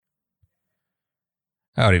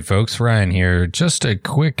Howdy, folks. Ryan here. Just a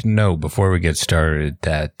quick note before we get started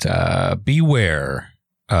that beware.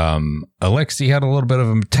 Alexi had a little bit of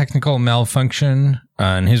a technical malfunction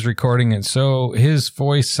on his recording, and so his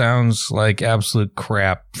voice sounds like absolute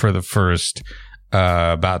crap for the first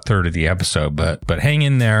about third of the episode. But hang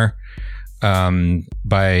in there. By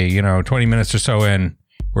 20 minutes or so in,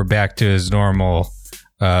 we're back to his normal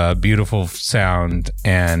beautiful sound,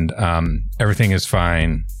 and everything is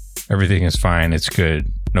fine. Everything is fine. It's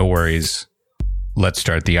good. No worries. Let's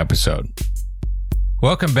start the episode.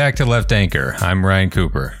 Welcome back to Left Anchor. I'm Ryan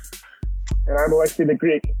Cooper. And I'm Alexi the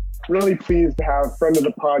Greek. Really pleased to have friend of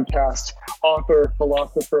the podcast, author,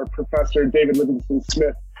 philosopher, Professor David Livingstone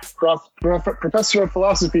Smith, Professor of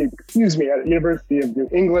Philosophy, at the University of New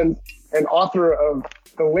England, and author of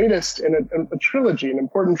the latest in a trilogy, an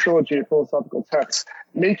important trilogy of philosophical texts,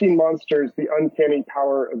 Making Monsters, The Uncanny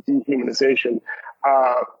Power of Dehumanization.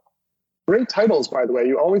 Great titles, by the way.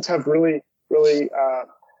 You always have really,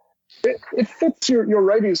 it fits your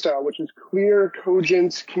writing style, which is clear,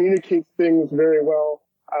 cogent, communicates things very well.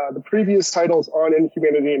 The previous titles, On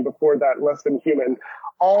Inhumanity, and before that, Less Than Human,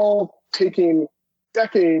 all taking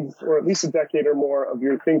decades, or at least a decade or more, of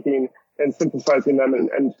your thinking and synthesizing them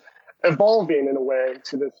and evolving in a way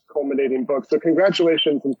to this culminating book. So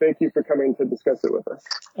congratulations, and thank you for coming to discuss it with us.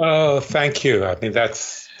 Oh, thank you. I mean,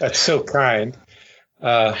 that's so kind.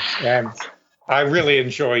 And I really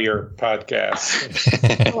enjoy your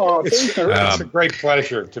podcast. Oh, thank you. It's a great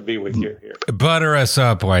pleasure to be with you here. Butter us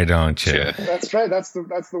up, why don't you? That's right. That's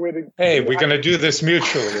the way to. Hey, we're going to do this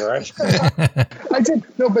mutually, right? I did.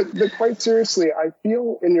 No, but quite seriously, I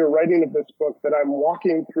feel in your writing of this book that I'm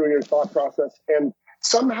walking through your thought process and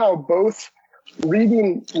somehow both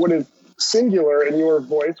reading what is singular in your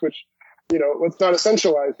voice, which, let's not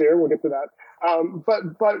essentialize here. We'll get to that.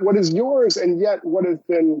 But what is yours, and yet what has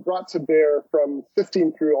been brought to bear from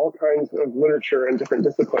sifting through all kinds of literature and different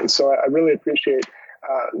disciplines. So I really appreciate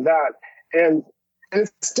that. And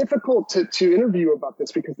it's difficult to interview about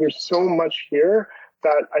this because there's so much here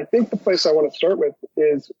that I think the place I want to start with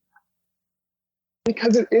is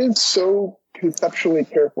because it is so conceptually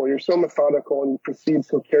careful. You're so methodical and you proceed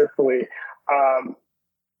so carefully.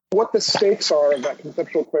 What the stakes are of that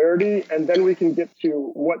conceptual clarity, and then we can get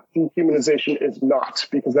to what dehumanization is not,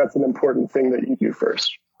 because that's an important thing that you do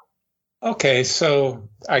first. Okay, so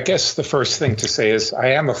I guess the first thing to say is I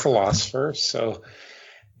am a philosopher, so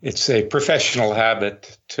it's a professional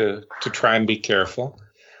habit to try and be careful.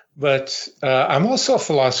 But I'm also a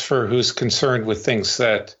philosopher who's concerned with things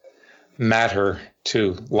that matter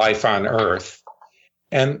to life on Earth.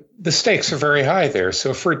 And the stakes are very high there. So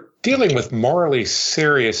if we're dealing with morally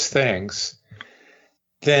serious things,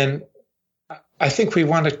 then I think we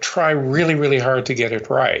want to try really, really hard to get it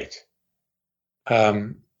right.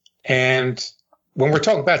 And when we're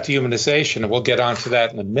talking about dehumanization, and we'll get onto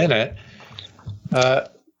that in a minute,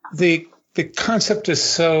 the concept is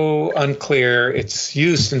so unclear. It's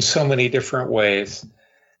used in so many different ways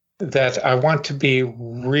that I want to be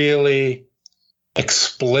really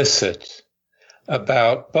explicit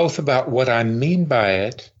about what I mean by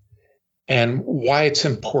it and why it's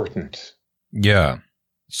important. Yeah.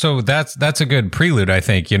 So that's a good prelude, I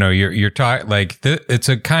think. You're talking like it's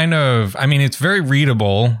a kind of, I mean, it's very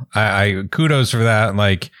readable. I kudos for that.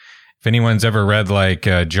 Like, if anyone's ever read like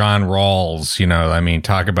John Rawls,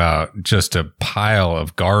 talk about just a pile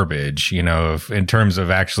of garbage, in terms of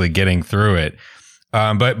actually getting through it.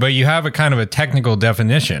 But you have a kind of a technical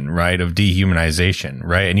definition, right, of dehumanization,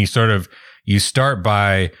 right? And you start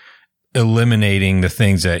by eliminating the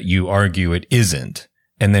things that you argue it isn't,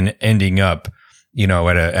 and then ending up,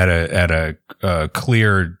 at a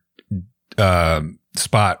clear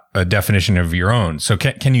spot, a definition of your own. So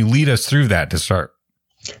can you lead us through that to start?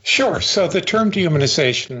 Sure. So the term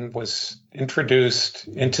dehumanization was introduced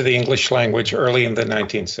into the English language early in the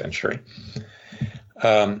 19th century.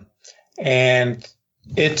 And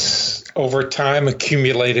it's over time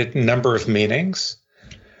accumulated a number of meanings.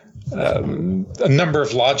 A number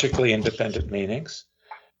of logically independent meanings.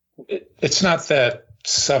 It's not that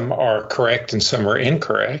some are correct and some are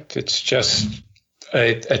incorrect. It's just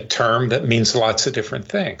a term that means lots of different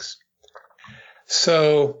things.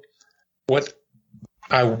 So what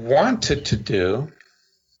I wanted to do,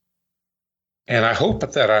 and I hope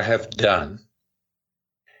that I have done,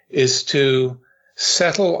 is to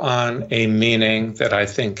settle on a meaning that I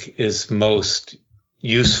think is most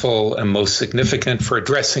useful and most significant for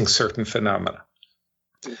addressing certain phenomena.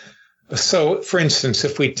 So, for instance,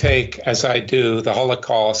 if we take, as I do, the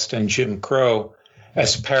Holocaust and Jim Crow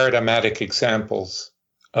as paradigmatic examples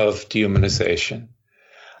of dehumanization,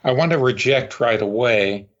 I want to reject right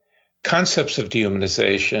away concepts of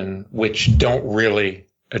dehumanization which don't really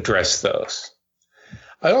address those.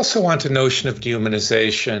 I also want a notion of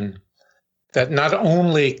dehumanization that not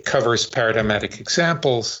only covers paradigmatic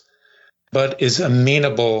examples, but is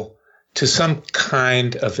amenable to some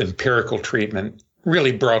kind of empirical treatment,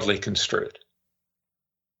 really broadly construed.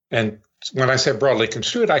 And when I say broadly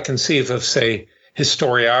construed, I conceive of, say,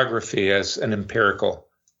 historiography as an empirical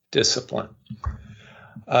discipline.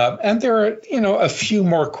 And there are, a few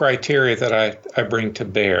more criteria that I bring to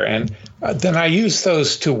bear. And then I use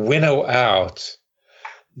those to winnow out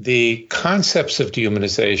the concepts of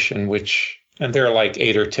dehumanization, and there are like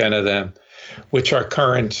 8 or 10 of them, which are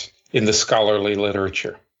current in the scholarly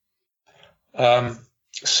literature.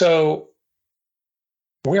 So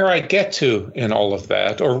where I get to in all of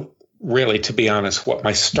that, or really, to be honest, what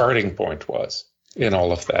my starting point was in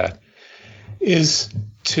all of that, is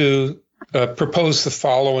to propose the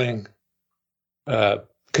following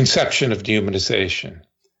conception of dehumanization.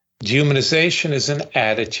 Dehumanization is an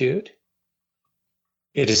attitude.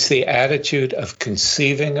 It is the attitude of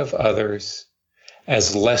conceiving of others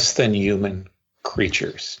as less than human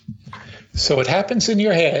creatures. So it happens in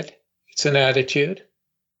your head. It's an attitude.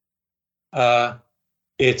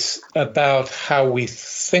 It's about how we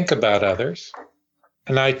think about others.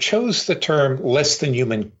 And I chose the term less than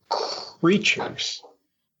human creatures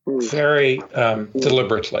very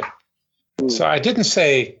deliberately. So I didn't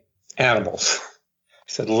say animals. I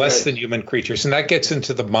said less than human creatures. And that gets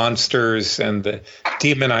into the monsters and the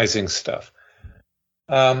demonizing stuff.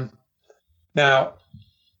 Now,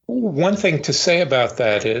 one thing to say about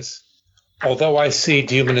that is, although I see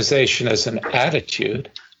dehumanization as an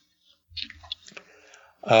attitude,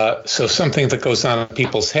 so something that goes on in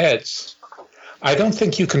people's heads, I don't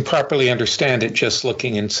think you can properly understand it just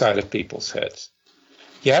looking inside of people's heads.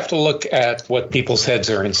 You have to look at what people's heads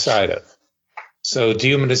are inside of. So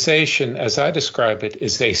dehumanization, as I describe it,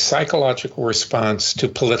 is a psychological response to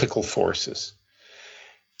political forces.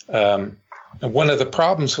 And one of the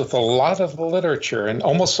problems with a lot of the literature, and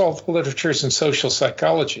almost all the literatures in social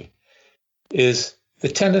psychology, is the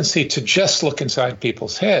tendency to just look inside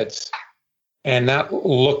people's heads and not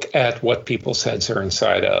look at what people's heads are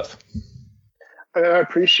inside of. I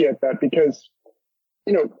appreciate that because,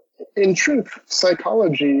 in truth,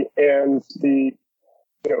 psychology and the,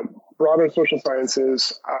 broader social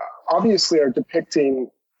sciences obviously are depicting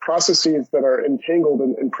processes that are entangled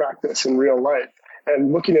in practice in real life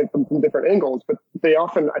and looking at them from different angles, but they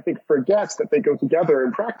often, I think, forget that they go together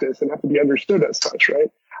in practice and have to be understood as such, right?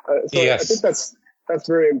 So yes. I think that's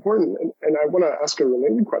very important. And I want to ask a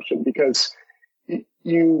related question because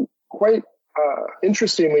you quite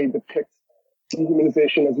interestingly depict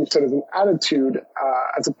dehumanization, as you said, as an attitude,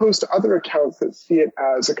 as opposed to other accounts that see it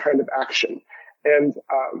as a kind of action. And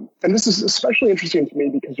this is especially interesting to me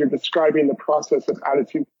because you're describing the process of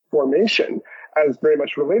attitude formation as very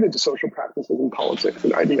much related to social practices and politics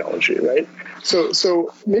and ideology, right?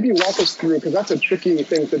 So maybe walk us through, because that's a tricky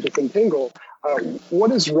thing to disentangle.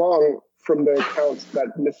 What is wrong from the accounts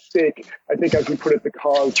that mistake, I think, as you put it, the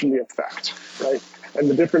cause from the effect, right? And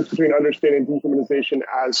the difference between understanding dehumanization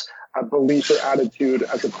as a belief or attitude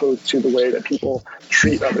as opposed to the way that people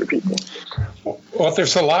treat other people. Well,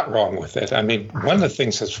 there's a lot wrong with it. I mean, one of the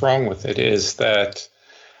things that's wrong with it is that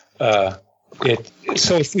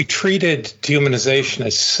so if we treated dehumanization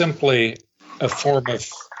as simply a form of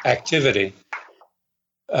activity,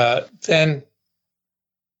 then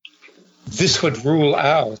this would rule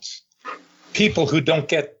out people who don't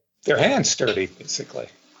get their hands dirty, basically.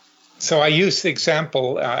 So I use the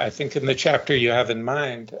example, I think in the chapter you have in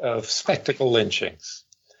mind, of spectacle lynchings.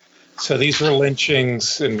 So these were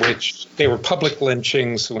lynchings in which they were public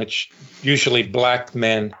lynchings in which usually black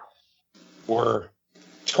men were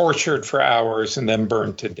tortured for hours and then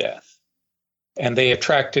burned to death. And they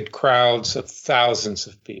attracted crowds of thousands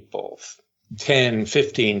of people, 10,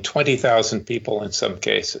 15, 20,000 people in some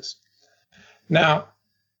cases. Now,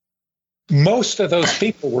 most of those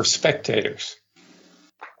people were spectators.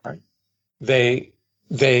 Right?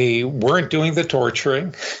 They weren't doing the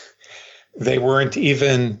torturing. They weren't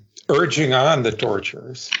even urging on the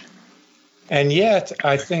torturers. And yet,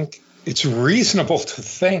 I think it's reasonable to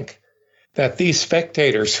think that these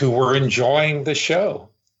spectators who were enjoying the show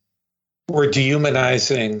were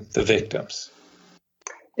dehumanizing the victims.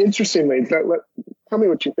 Interestingly, tell me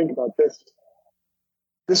what you think about this.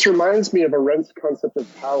 This reminds me of Arendt's concept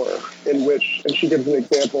of power, in which, and she gives an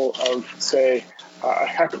example of, say, a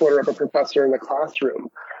heckler of a professor in the classroom,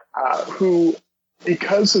 who,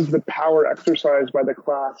 because of the power exercised by the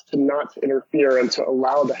class to not interfere and to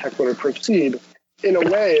allow the heckler to proceed, in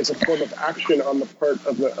a way, is a form of action on the part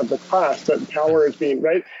of the class, that power is being,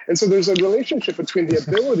 right? And so there's a relationship between the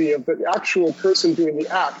ability of the actual person doing the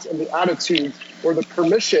act and the attitude or the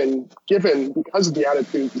permission given because of the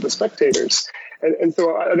attitudes of the spectators. And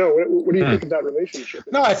so I don't know, what do you think of that relationship?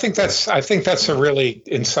 No, I think that's a really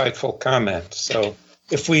insightful comment. So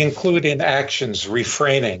if we include in actions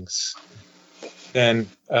refrainings, then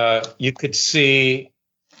you could see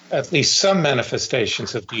at least some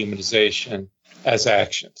manifestations of dehumanization as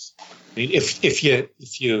actions. I mean, if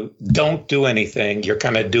you don't do anything, you're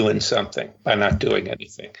kind of doing something by not doing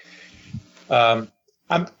anything. I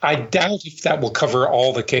doubt if that will cover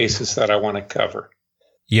all the cases that I want to cover.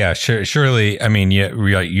 Yeah, surely. I mean,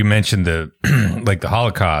 you mentioned the like the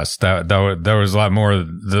Holocaust. That there was a lot more. A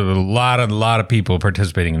lot of people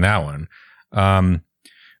participating in that one.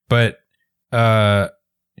 But I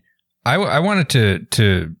wanted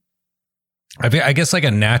to I guess like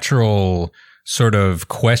a natural sort of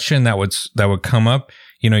question that would come up.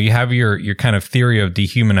 You know, you have your kind of theory of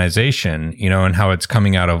dehumanization, you know, and how it's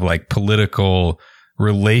coming out of like political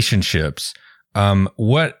relationships.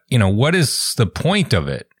 What is the point of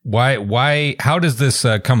it? Why, how does this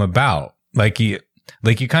come about? Like you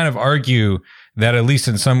kind of argue that at least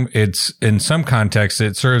in some contexts,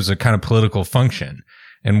 it serves a kind of political function.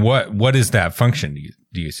 And what is that function,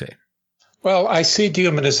 do you say? Well, I see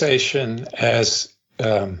dehumanization as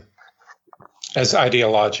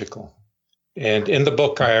ideological. And in the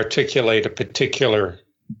book, I articulate a particular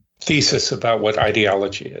thesis about what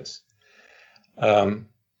ideology is.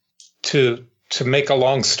 To make a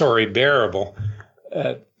long story bearable,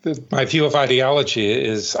 my view of ideology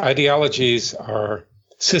is ideologies are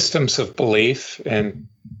systems of belief, and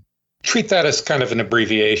treat that as kind of an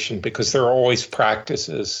abbreviation because there are always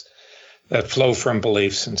practices that flow from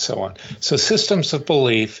beliefs and so on. So systems of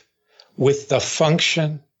belief with the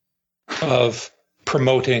function of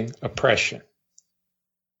promoting oppression.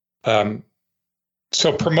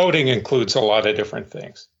 So promoting includes a lot of different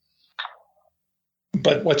things.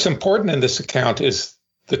 But what's important in this account is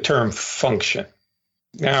the term function.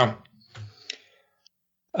 Now,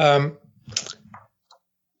 the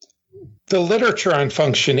literature on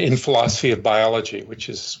function in philosophy of biology, which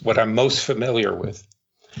is what I'm most familiar with,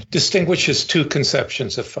 distinguishes two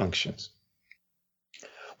conceptions of functions.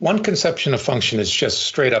 One conception of function is just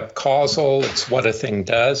straight up causal. It's what a thing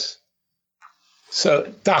does. So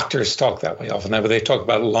doctors talk that way often. They talk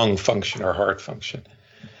about lung function or heart function.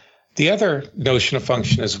 The other notion of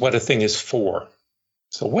function is what a thing is for.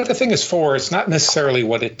 So what a thing is for is not necessarily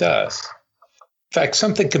what it does. In fact,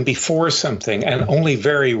 something can be for something and only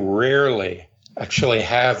very rarely actually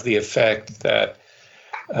have the effect that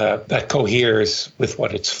coheres with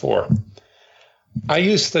what it's for. I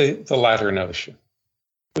use the latter notion,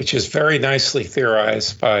 which is very nicely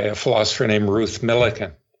theorized by a philosopher named Ruth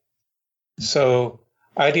Millikan. So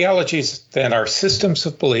ideologies then are systems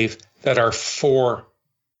of belief that are for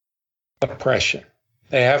oppression.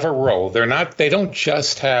 They have a role. They don't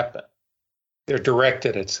just happen. They're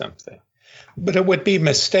directed at something. But it would be a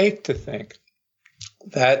mistake to think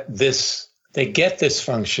that they get this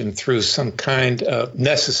function through some kind of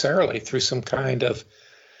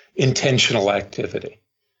intentional activity,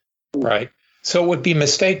 right? So it would be a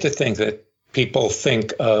mistake to think that people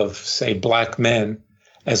think of, say, black men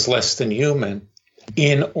as less than human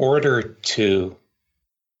in order to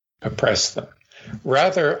oppress them.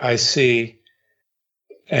 Rather, I see,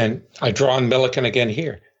 and I draw on Millikan again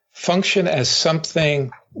here, function as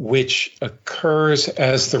something which occurs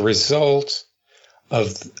as the result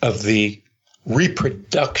of the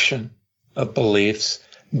reproduction of beliefs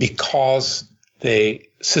because they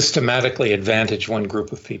systematically advantage one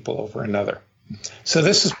group of people over another. So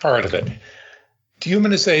this is part of it.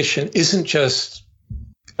 Dehumanization isn't just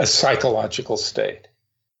a psychological state.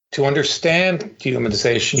 To understand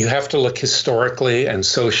dehumanization, you have to look historically and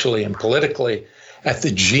socially and politically at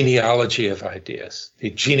the genealogy of ideas, the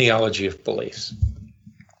genealogy of beliefs.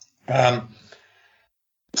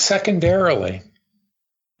 Secondarily,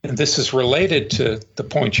 and this is related to the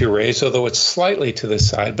point you raised, although it's slightly to the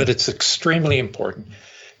side, but it's extremely important.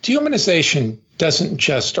 Dehumanization doesn't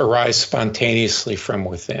just arise spontaneously from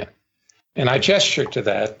within. And I gesture to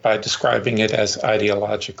that by describing it as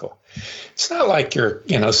ideological. It's not like you're,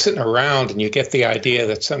 sitting around and you get the idea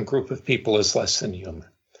that some group of people is less than human.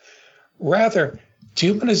 Rather,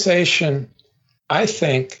 dehumanization, I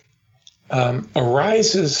think,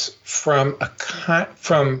 arises from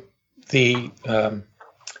the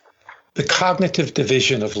cognitive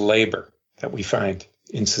division of labor that we find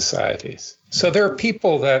in societies. So there are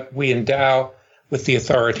people that we endow with the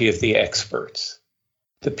authority of the experts,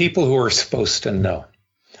 the people who are supposed to know.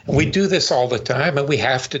 And we do this all the time, and we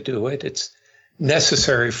have to do it. It's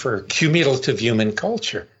necessary for cumulative human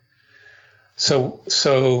culture. So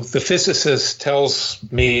the physicist tells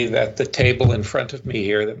me that the table in front of me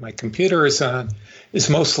here that my computer is on is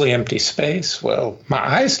mostly empty space. Well, my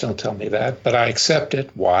eyes don't tell me that, but I accept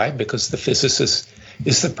it. Why? Because the physicist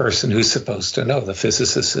is the person who's supposed to know. The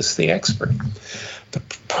physicist is the expert. The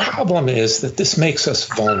problem is that this makes us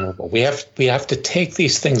vulnerable. We have to take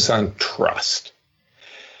these things on trust.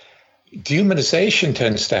 Dehumanization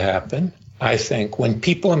tends to happen, I think, when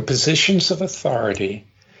people in positions of authority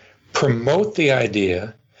promote the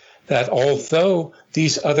idea that although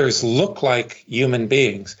these others look like human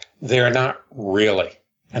beings, they're not really.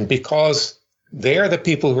 And because they're the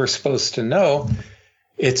people who are supposed to know,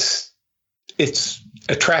 it's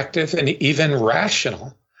attractive and even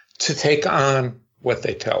rational to take on what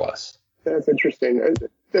they tell us. That's interesting.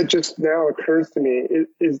 That just now occurs to me.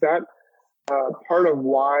 Is that part of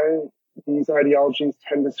why these ideologies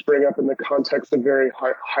tend to spring up in the context of very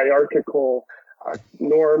hierarchical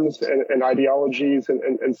norms and ideologies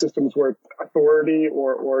and systems where authority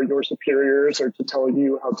or your superiors are to tell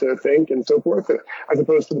you how to think and so forth, as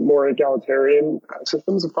opposed to the more egalitarian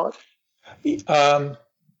systems of thought?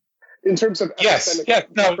 In terms of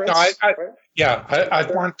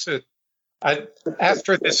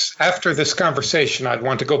after this conversation, I'd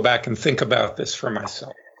want to go back and think about this for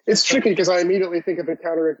myself. It's tricky because I immediately think of the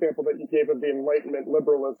counterexample that you gave of the Enlightenment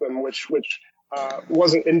liberalism, which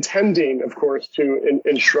wasn't intending, of course, to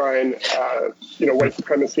enshrine, white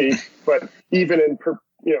supremacy, but even in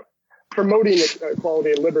promoting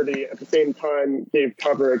equality and liberty at the same time gave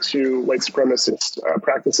cover to white supremacist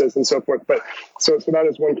practices and so forth. But so that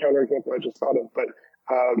is one counterexample I just thought of. But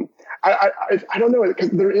I don't know, because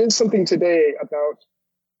there is something today about,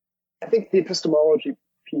 I think the epistemology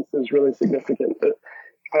piece is really significant.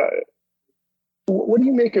 What do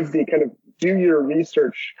you make of the kind of do your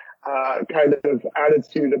research kind of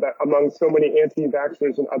attitude about among so many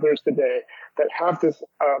anti-vaxxers and others today that have this,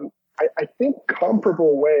 I think,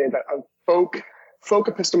 comparable way that of folk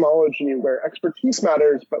epistemology where expertise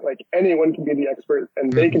matters, but like anyone can be the expert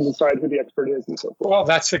and they can decide who the expert is and so forth? Well,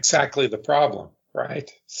 that's exactly the problem, right?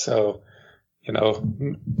 So,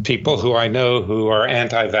 people who I know who are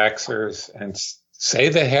anti-vaxxers and say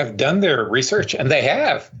they have done their research, and they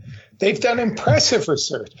have. They've done impressive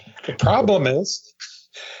research. The problem is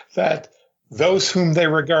that those whom they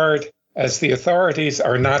regard as the authorities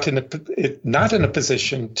are not in a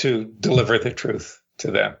position to deliver the truth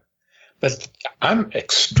to them. But I'm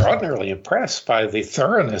extraordinarily impressed by the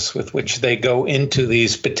thoroughness with which they go into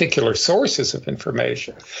these particular sources of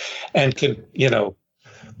information and can,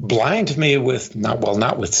 blind me with,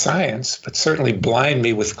 not with science, but certainly blind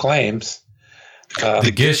me with claims.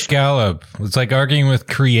 The Gish Gallop. It's like arguing with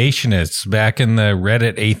creationists back in the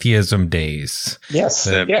Reddit atheism days. Yes.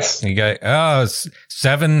 Yes. You got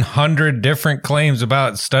 700 different claims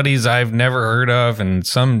about studies I've never heard of, and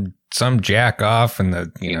some jack off in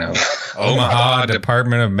the Omaha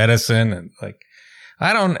Department of Medicine, and like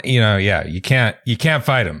I don't you can't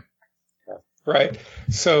fight them. Right.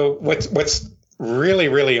 So what's really,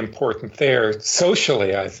 really important there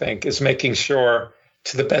socially, I think, is making sure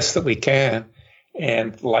to the best that we can.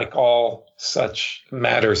 And like all such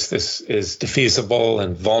matters, this is defeasible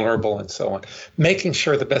and vulnerable and so on. Making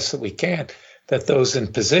sure the best that we can that those in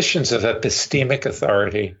positions of epistemic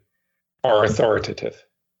authority are authoritative.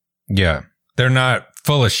 Yeah. They're not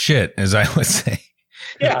full of shit, as I would say.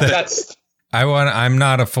 Yeah, I'm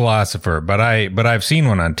not a philosopher, but I've seen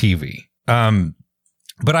one on TV.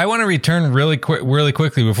 But I want to return really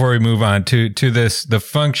quickly before we move on to this, the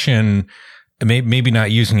function, maybe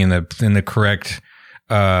not using in the correct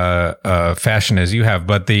fashion as you have,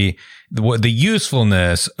 but the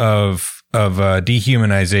usefulness of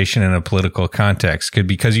dehumanization in a political context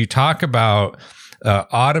because you talk about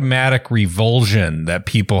automatic revulsion that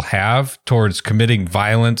people have towards committing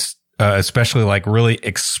violence, especially like really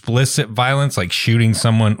explicit violence, like shooting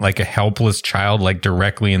someone, like a helpless child, like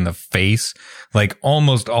directly in the face. Like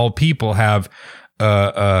almost all people have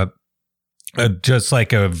just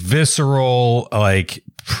like a visceral, like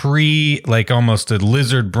almost a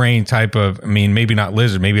lizard brain type of, maybe not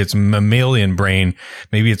lizard, maybe it's mammalian brain,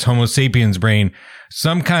 maybe it's Homo sapiens brain,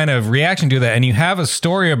 some kind of reaction to that. And you have a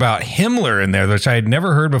story about Himmler in there, which I had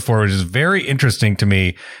never heard before, which is very interesting to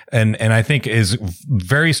me. And I think is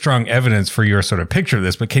very strong evidence for your sort of picture of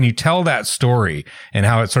this. But can you tell that story and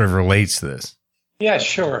how it sort of relates to this? Yeah,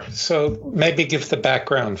 sure. So maybe give the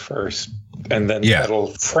background first, and then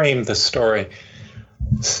that'll frame the story.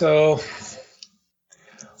 So,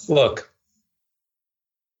 look,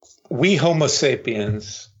 we Homo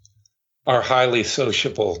sapiens are highly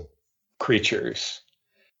sociable creatures.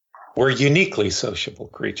 We're uniquely sociable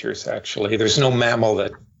creatures, actually. There's no mammal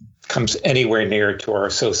that comes anywhere near to our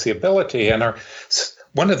sociability. And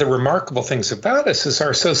one of the remarkable things about us is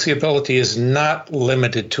our sociability is not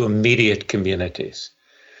limited to immediate communities,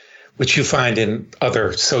 which you find in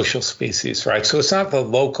other social species, right? So it's not the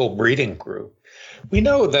local breeding group. We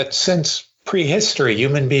know that since prehistory,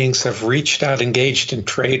 human beings have reached out, engaged in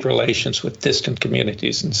trade relations with distant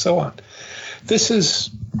communities and so on. This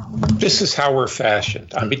is how we're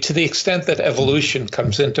fashioned. I mean, to the extent that evolution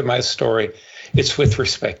comes into my story, it's with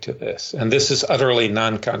respect to this. And this is utterly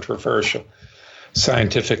non-controversial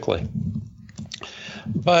scientifically.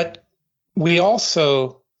 But we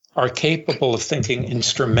also are capable of thinking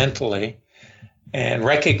instrumentally and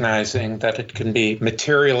recognizing that it can be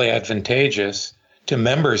materially advantageous to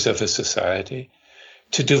members of a society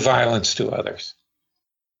to do violence to others,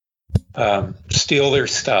 steal their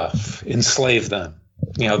stuff, enslave them.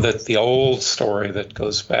 You know, the old story that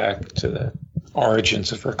goes back to the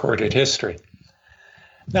origins of recorded history.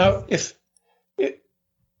 Now, if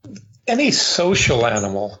any social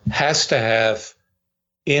animal has to have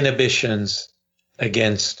inhibitions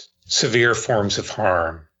against severe forms of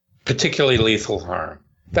harm, particularly lethal harm.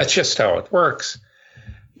 That's just how it works.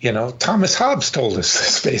 You know, Thomas Hobbes told us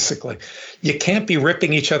this, basically. You can't be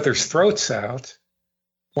ripping each other's throats out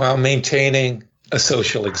while maintaining a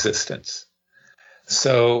social existence.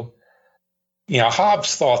 So, you know,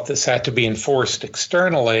 Hobbes thought this had to be enforced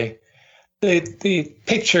externally. The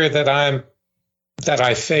picture that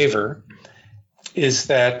I favor is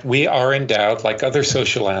that we are endowed, like other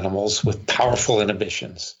social animals, with powerful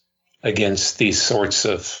inhibitions against these sorts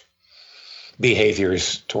of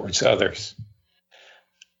behaviors towards others.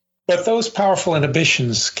 But those powerful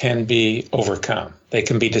inhibitions can be overcome. They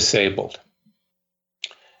can be disabled.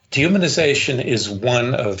 Dehumanization is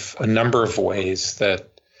one of a number of ways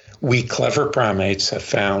that we clever primates have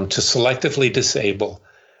found to selectively disable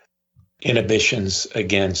inhibitions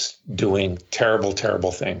against doing terrible,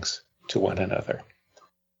 terrible things to one another.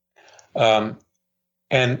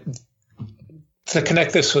 And to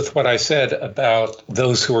connect this with what I said about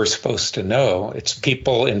those who are supposed to know, it's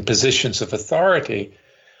people in positions of authority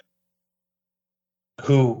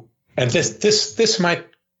who, and this might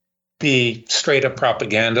be straight up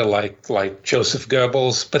propaganda like Joseph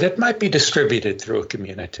Goebbels, but it might be distributed through a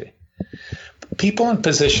community. People in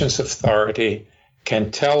positions of authority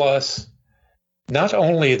can tell us not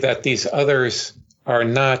only that these others are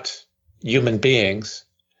not human beings,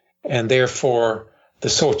 and therefore the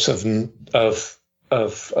sorts of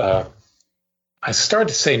I started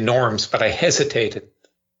to say norms, but I hesitated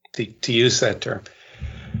to use that term.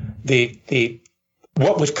 The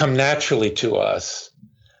what would come naturally to us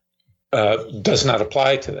does not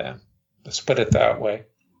apply to them. Let's put it that way.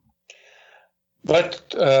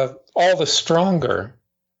 But all the stronger,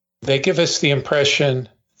 they give us the impression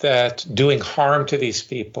that doing harm to these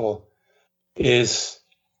people is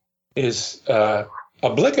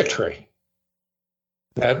obligatory.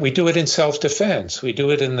 That we do it in self-defense. We do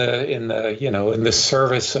it in the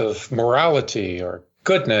service of morality or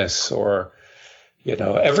goodness or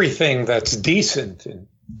everything that's decent in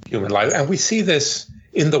human life. And we see this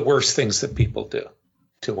in the worst things that people do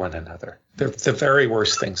to one another. They're the very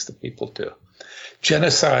worst things that people do.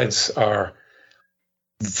 Genocides are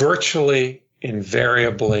virtually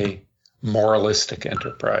invariably moralistic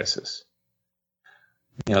enterprises.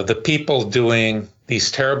 The people doing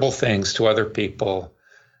these terrible things to other people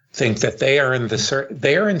think that they are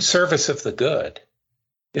in service of the good.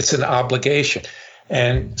 It's an obligation.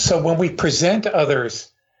 And so when we present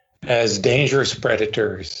others as dangerous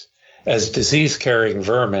predators, as disease-carrying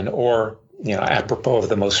vermin, or, apropos of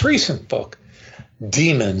the most recent book,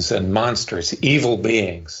 demons and monsters, evil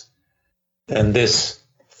beings, then this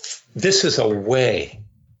is a way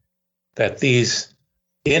that these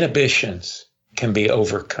inhibitions can be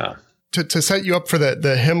overcome. To set you up for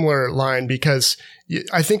the Himmler line, because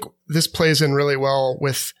I think this plays in really well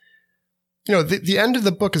with, the end of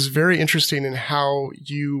the book is very interesting in how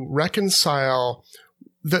you reconcile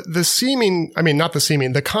the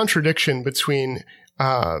contradiction between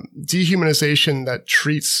dehumanization that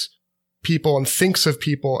treats people and thinks of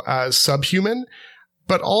people as subhuman,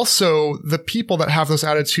 but also the people that have those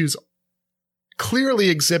attitudes clearly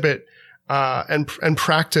exhibit and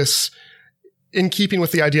practice in keeping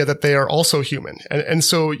with the idea that they are also human. And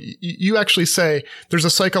so you actually say there's a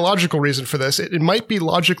psychological reason for this. It might be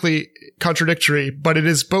logically contradictory, but it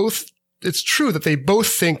is both. It's true that they both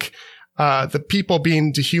think the people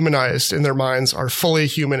being dehumanized in their minds are fully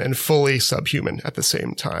human and fully subhuman at the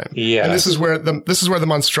same time. Yeah. And this is where the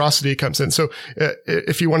monstrosity comes in. So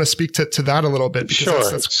if you want to speak to that a little bit.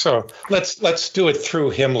 Sure. So let's do it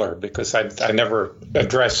through Himmler, because I never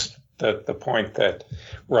addressed the point that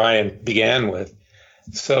Ryan began with.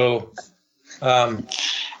 So the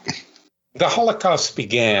Holocaust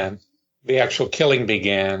began, the actual killing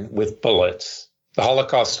began with bullets. The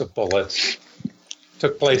Holocaust of bullets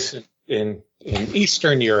took place in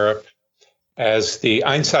Eastern Europe as the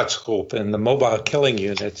Einsatzgruppen, the mobile killing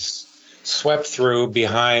units, swept through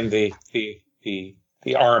behind the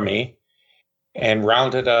army and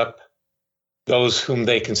rounded up those whom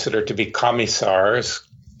they considered to be commissars,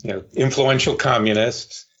 influential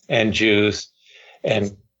communists and Jews,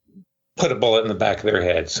 and put a bullet in the back of their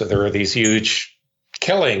head. So there were these huge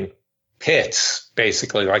killing pits,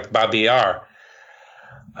 basically, like Babi Yar.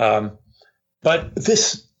 But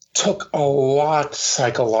this took a lot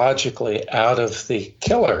psychologically out of the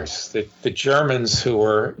killers, the Germans who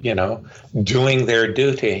were, doing their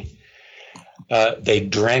duty. They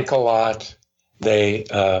drank a lot. They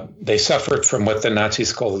suffered from what the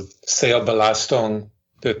Nazis called Seelbelastung,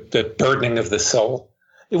 the burdening of the soul.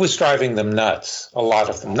 It was driving them nuts, a lot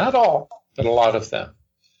of them. Not all, but a lot of them.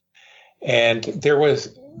 And there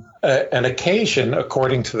was an occasion,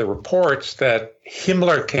 according to the reports, that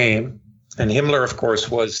Himmler came, and Himmler, of course,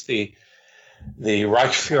 was the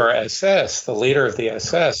Reichsführer SS, the leader of the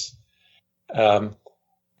SS, to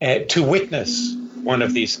witness one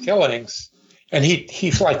of these killings, and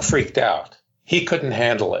he freaked out. He couldn't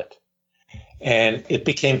handle it. And it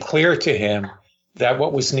became clear to him that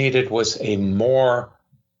what was needed was a more,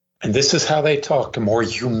 and this is how they talked, a more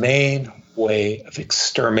humane way of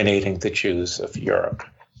exterminating the Jews of Europe.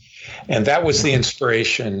 And that was the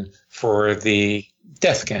inspiration for the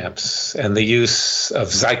death camps and the use of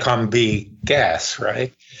Zyklon B gas,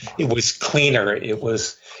 right? It was cleaner. It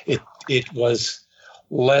was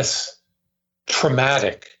less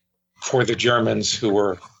traumatic for the Germans who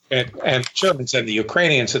were, and Germans and the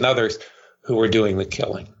Ukrainians and others who were doing the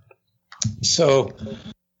killing. So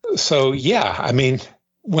yeah, I mean,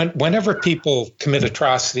 whenever people commit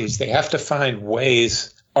atrocities, they have to find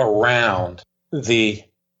ways around the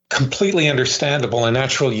completely understandable and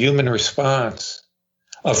natural human response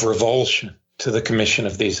of revulsion to the commission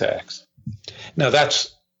of these acts. Now,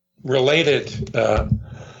 that's related,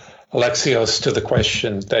 Alexios, to the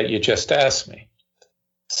question that you just asked me.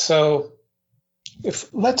 So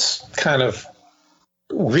let's kind of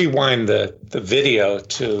rewind the video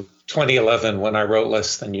to 2011 when I wrote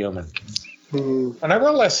Less Than Human. When I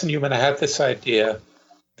wrote Less Than Human, I had this idea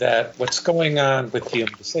that what's going on with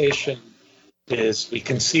dehumanization is we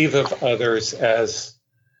conceive of others as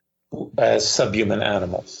subhuman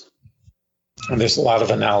animals. And there's a lot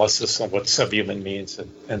of analysis on what subhuman means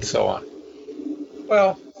and so on.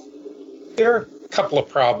 Well, there are a couple of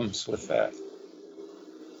problems with that.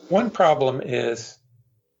 One problem is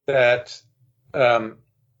that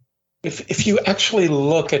if you actually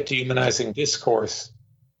look at dehumanizing discourse,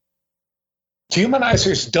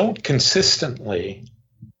 dehumanizers don't consistently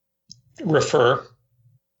refer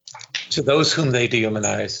to those whom they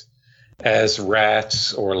dehumanize as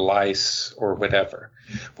rats or lice or whatever.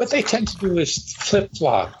 What they tend to do is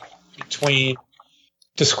flip-flop between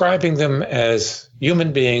describing them as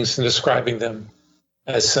human beings and describing them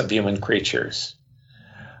as subhuman creatures,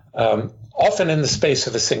 often in the space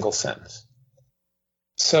of a single sentence.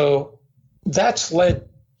 So that's led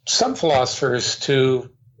some philosophers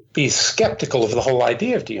to be skeptical of the whole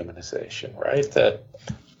idea of dehumanization, right? That,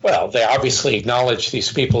 well, they obviously acknowledge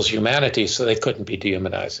these people's humanity, so they couldn't be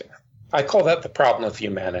dehumanizing. I call that the problem of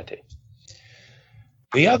humanity.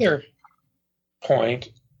 The other point,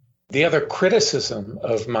 the other criticism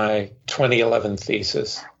of my 2011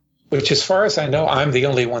 thesis, which as far as I know, I'm the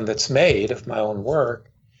only one that's made of my own work,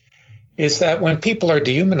 is that when people are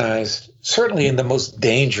dehumanized, certainly in the most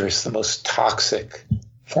dangerous, the most toxic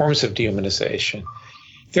forms of dehumanization,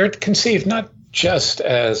 they're conceived not just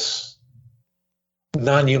as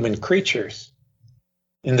non-human creatures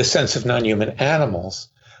in the sense of non-human animals,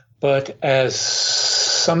 but as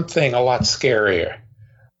something a lot scarier,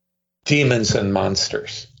 demons and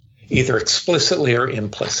monsters, either explicitly or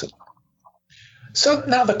implicitly. So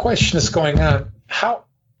now the question is going on, how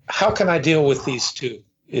can I deal with these two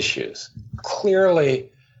issues?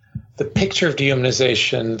 Clearly, the picture of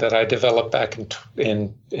dehumanization that I developed back in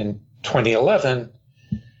 2011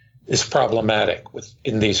 is problematic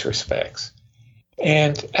in these respects.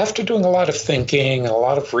 And after doing a lot of thinking and a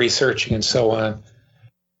lot of researching and so on,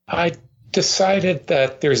 I decided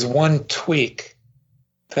that there's one tweak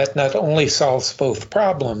that not only solves both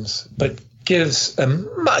problems, but gives a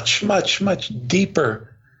much, much, much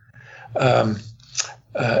deeper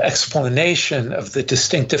explanation of the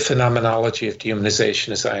distinctive phenomenology of dehumanization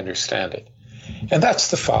as I understand it. And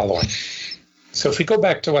that's the following. So if we go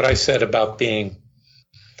back to what I said about being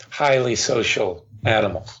highly social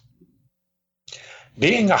animals,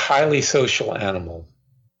 being a highly social animal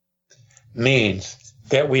means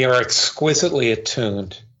that we are exquisitely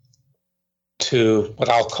attuned to what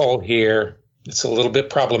I'll call here, it's a little bit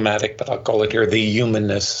problematic, but I'll call it here the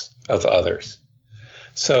humanness of others.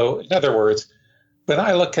 So in other words, when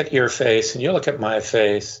I look at your face and you look at my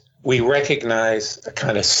face, we recognize a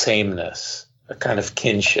kind of sameness, a kind of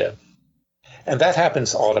kinship. And that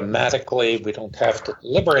happens automatically. We don't have to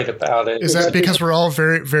deliberate about it. Is that because we're all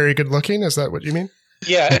very, very good looking? Is that what you mean?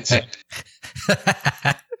 Yeah, it's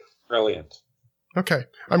brilliant. Okay.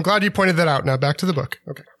 I'm glad you pointed that out. Now back to the book.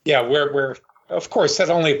 Okay. Yeah, we're of course, that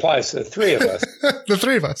only applies to the three of us. The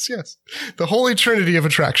three of us, yes. The holy trinity of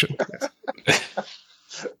attraction. Yes.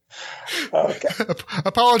 Okay.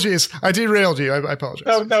 Apologies. I derailed you. I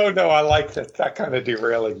apologize. No. I like that kind of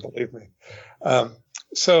derailing, believe me.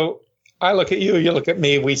 So I look at you, you look at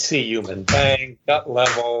me, we see human. Bang, gut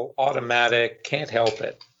level, automatic, can't help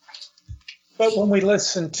it. But when we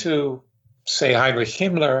listen to, say, Heinrich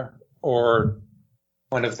Himmler or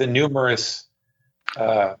one of the numerous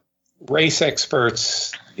race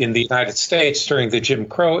experts in the United States during the Jim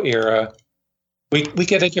Crow era, we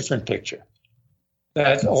get a different picture.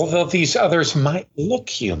 That although these others might look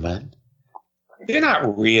human, they're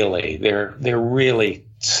not really. They're really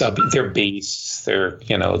they're beasts. They're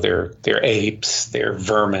apes. They're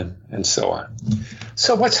vermin, and so on.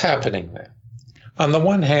 So what's happening there? On the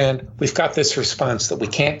one hand, we've got this response that we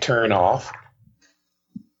can't turn off,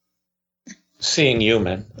 seeing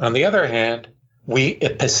human. On the other hand, we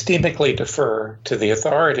epistemically defer to the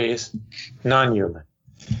authorities, non-human.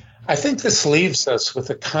 I think this leaves us with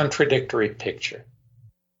a contradictory picture.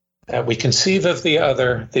 That we conceive of the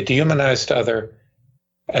other, the dehumanized other,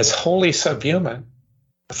 as wholly subhuman,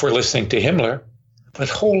 if we're listening to Himmler, but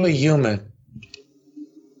wholly human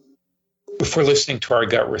if we're listening to our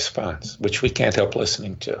gut response, which we can't help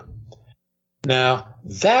listening to. Now,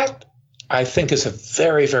 that, I think, is a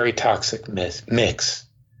very, very toxic mix.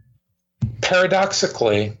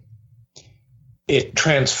 Paradoxically, it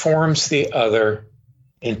transforms the other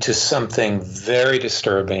into something very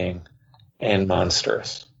disturbing and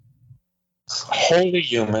monstrous. Wholly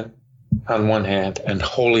human on one hand and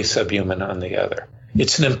wholly subhuman on the other.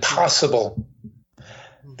 It's the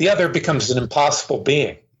other becomes an impossible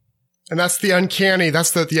being. And that's the uncanny,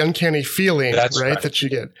 the uncanny feeling, right, that you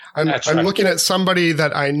get. I'm looking at somebody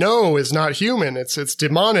that I know is not human. It's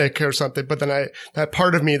demonic or something, but then that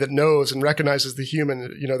part of me that knows and recognizes the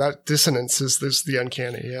human, that dissonance is the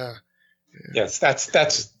uncanny. Yeah. Yes, that's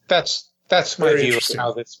my view of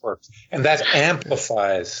how this works. And that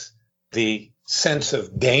amplifies the sense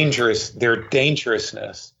of their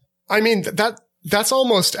dangerousness. I mean, that's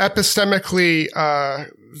almost epistemically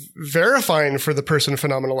verifying for the person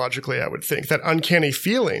phenomenologically, I would think, that uncanny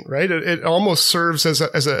feeling, right? It almost serves as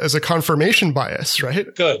a confirmation bias, right?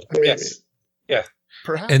 Good. Yes. Yeah.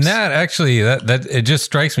 Perhaps. And that actually, that it just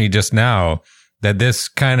strikes me just now that this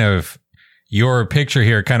kind of, your picture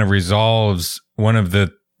here kind of resolves one of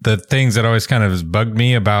the things that always kind of bugged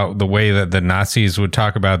me about the way that the Nazis would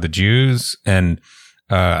talk about the Jews. And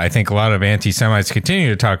I think a lot of anti-Semites continue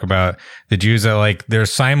to talk about the Jews that they're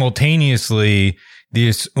simultaneously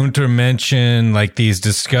these Untermenschen, these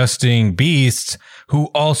disgusting beasts who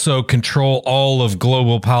also control all of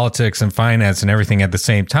global politics and finance and everything at the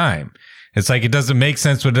same time. It's it doesn't make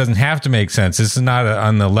sense, but it doesn't have to make sense. This is not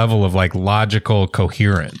on the level of logical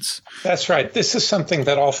coherence. That's right. This is something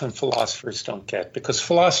that often philosophers don't get, because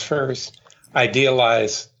philosophers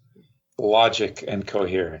idealize logic and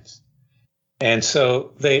coherence. And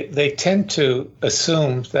so they tend to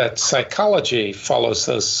assume that psychology follows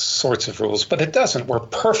those sorts of rules, but it doesn't. We're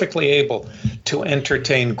perfectly able to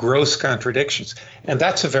entertain gross contradictions. And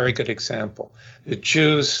that's a very good example. The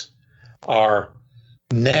Jews are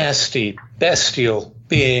nasty, bestial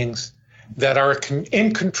beings that are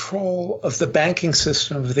in control of the banking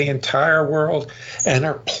system of the entire world and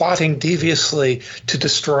are plotting deviously to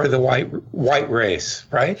destroy the white race,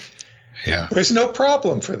 right? Yeah. There's no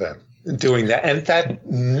problem for them in doing that. And that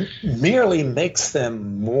merely makes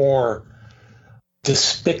them more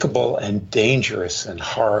despicable and dangerous and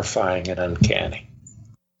horrifying and uncanny.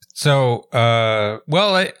 So, I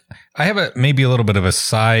have maybe a little bit of a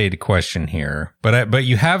side question here, but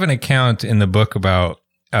you have an account in the book about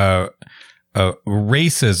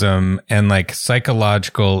racism and like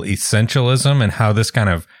psychological essentialism, and how this kind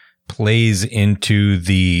of plays into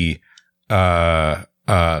the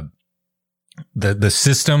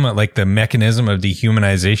system, like the mechanism of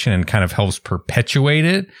dehumanization, and kind of helps perpetuate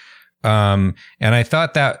it. And I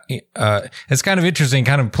thought that it's kind of interesting,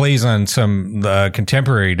 kind of plays on some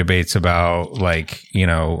contemporary debates about, like, you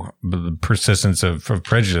know, the persistence of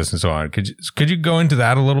prejudice and so on. Could you go into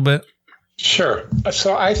that a little bit? Sure.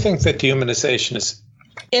 So I think that dehumanization is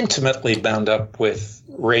intimately bound up with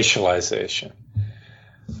racialization.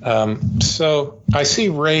 So I see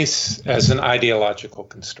race as an ideological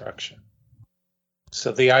construction.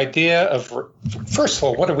 So the idea of, first of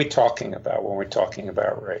all, what are we talking about when we're talking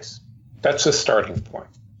about race? That's a starting point.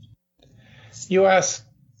 You ask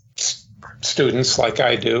students, like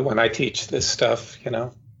I do when I teach this stuff, you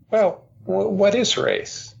know, well, what is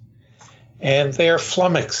race? And they're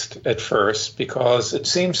flummoxed at first because it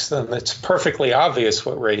seems to them it's perfectly obvious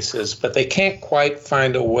what race is, but they can't quite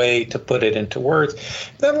find a way to put it into words.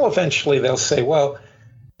 Then eventually they'll say, well,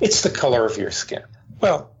 it's the color of your skin.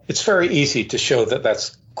 Well, it's very easy to show that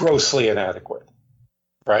that's grossly inadequate,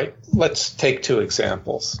 right? Let's take two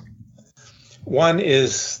examples. One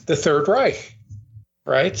is the Third Reich,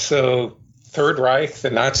 right? So Third Reich, the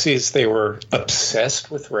Nazis, they were obsessed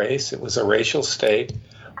with race. It was a racial state.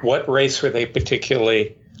 What race were they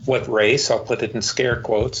particularly, what race, I'll put it in scare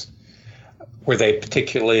quotes, were they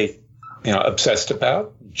particularly, you know, obsessed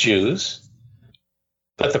about? Jews.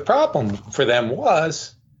 But the problem for them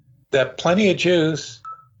was that plenty of Jews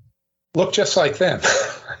looked just like them.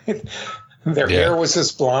 Their hair was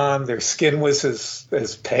as blonde, their skin was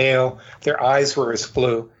as pale, their eyes were as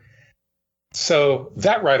blue. So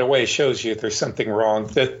that right away shows you there's something wrong.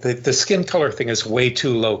 The skin color thing is way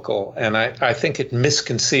too local, and I think it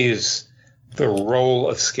misconceives the role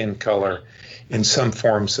of skin color in some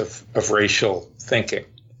forms of racial thinking.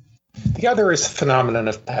 The other is the phenomenon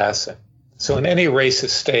of passing. So in any racist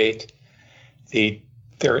state,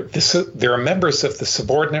 there are members of the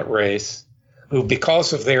subordinate race who,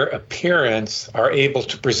 because of their appearance, are able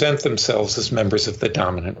to present themselves as members of the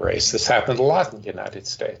dominant race. This happened a lot in the United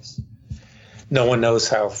States. No one knows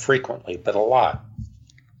how frequently, but a lot.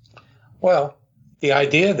 Well, the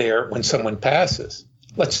idea there, when someone passes,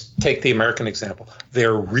 let's take the American example.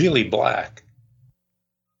 They're really black,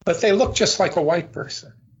 but they look just like a white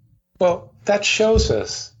person. Well, that shows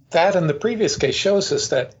us, that in the previous case shows us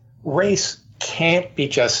that race can't be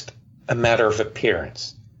just a matter of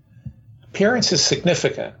appearance. Appearance is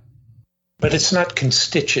significant, but it's not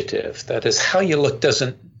constitutive. That is, how you look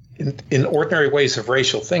doesn't, in ordinary ways of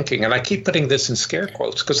racial thinking, and I keep putting this in scare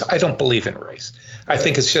quotes because I don't believe in race. I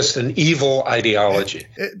think it's just an evil ideology.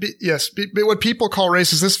 Yes, but what people call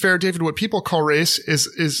race, is this fair, David? What people call race is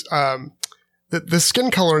the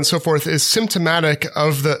skin color and so forth is symptomatic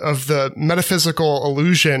of the metaphysical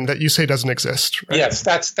illusion that you say doesn't exist. Right? Yes,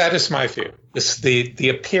 that is my view. It's the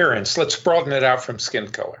appearance. Let's broaden it out from skin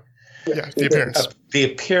color. Yeah, the appearance. The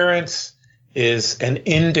appearance is an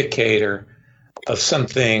indicator of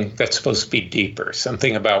something that's supposed to be deeper,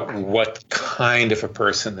 something about what kind of a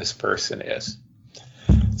person this person is.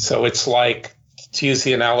 So it's like, to use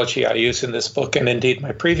the analogy I use in this book, and indeed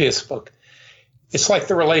my previous book, it's like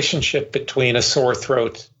the relationship between a sore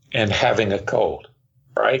throat and having a cold,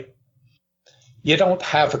 right? You don't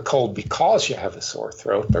have a cold because you have a sore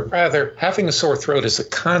throat, but rather having a sore throat is a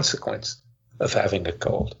consequence of having a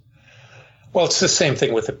cold. Well, it's the same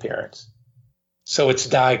thing with appearance. So it's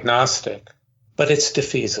diagnostic, but it's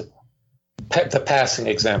defeasible. The passing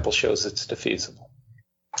example shows it's defeasible.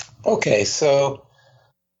 Okay, so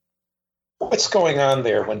what's going on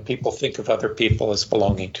there when people think of other people as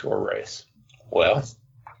belonging to a race? Well,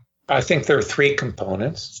 I think there are three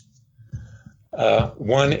components.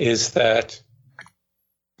 One is that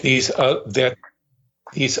these others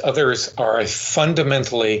are a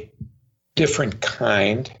fundamentally different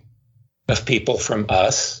kind of people from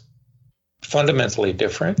us, fundamentally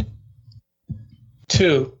different.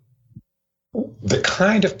 Two, the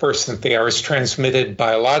kind of person they are is transmitted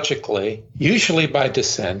biologically, usually by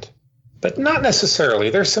descent, but not necessarily.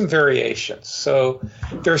 There's some variations. So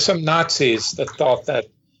there are some Nazis that thought that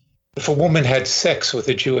if a woman had sex with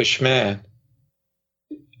a Jewish man,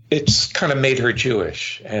 it's kind of made her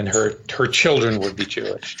Jewish, and her children would be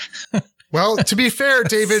Jewish. Well, to be fair,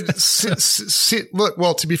 David,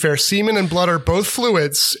 to be fair, semen and blood are both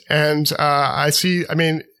fluids. And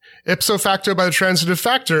ipso facto by the transitive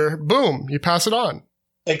factor, boom, you pass it on.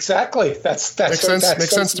 Exactly. Makes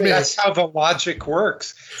sense to me. That's how the logic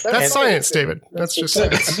works. That's science, David. That's just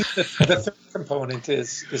science. The third component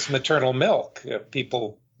is maternal milk.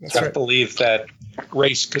 People I believe that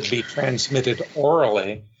race could be transmitted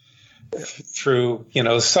orally through,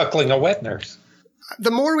 suckling a wet nurse.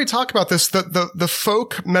 The more we talk about this, the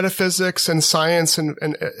folk metaphysics and science, and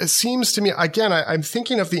it seems to me, again, I'm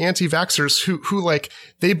thinking of the anti-vaxxers who like,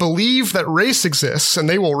 they believe that race exists and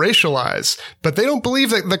they will racialize, but they don't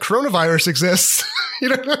believe that the coronavirus exists. You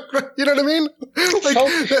know what I mean? Like,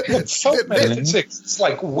 folk metaphysics is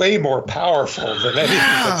like way more powerful than anything.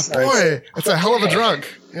 Yeah, boy, it's a hell of a drug.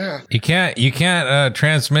 Yeah. You can't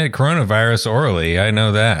transmit coronavirus orally. I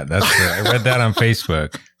know that. I read that on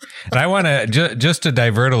Facebook. And I want to just to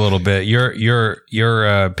divert a little bit.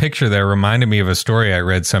 Your picture there reminded me of a story I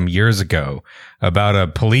read some years ago about a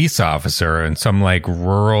police officer in some like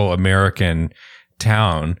rural American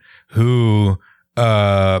town who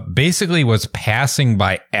basically was passing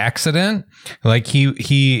by accident. Like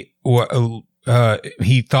he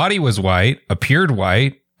thought he was white, appeared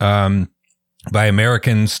white by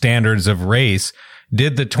American standards of race,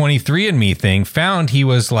 did the 23andMe thing, found he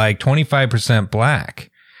was like 25%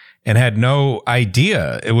 black, and had no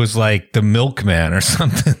idea. It was like the milkman or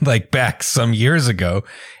something, like back some years ago.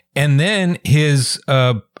 And then his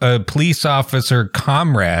police officer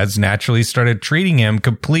comrades naturally started treating him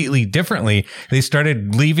completely differently. They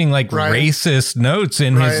started leaving like racist notes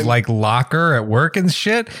in his like locker at work and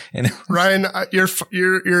shit. And Ryan, you're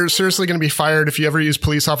seriously going to be fired if you ever use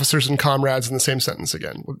police officers and comrades in the same sentence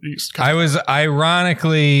again. I was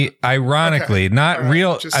ironically, not right.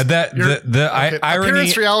 real. Irony,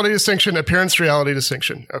 appearance reality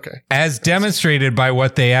distinction. Okay. As demonstrated by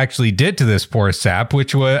what they actually did to this poor sap,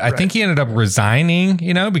 which was, I think he ended up resigning,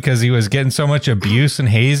 because he was getting so much abuse and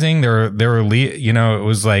hazing. There were, it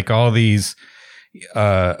was like all these,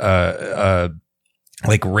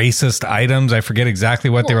 like racist items. I forget exactly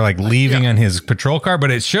what they were like leaving on his patrol car, but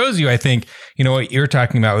it shows you, I think, what you're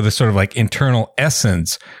talking about with this sort of like internal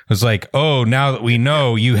essence. It was like, oh, now that we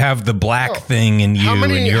know you have the black thing in you, and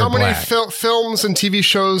you're black. How many films and TV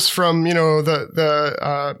shows from,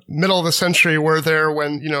 the middle of the century were there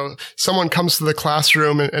when, someone comes to the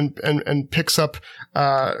classroom and picks up,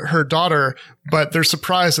 her daughter, but they're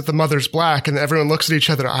surprised that the mother's black, and everyone looks at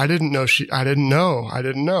each other. I didn't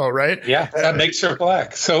know, right? Yeah. That makes her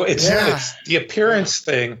black. So it's the appearance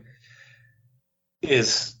thing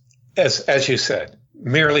is, as you said,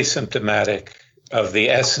 merely symptomatic of the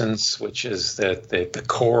essence, which is the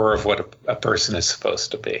core of what a person is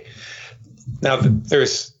supposed to be. Now,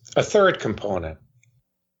 there's a third component,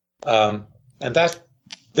 and that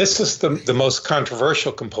this is the most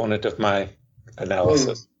controversial component of my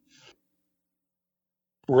analysis.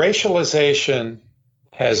 Racialization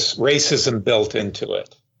has racism built into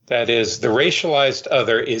it. That is, the racialized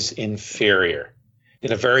other is inferior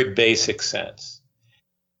in a very basic sense.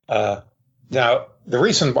 Now, the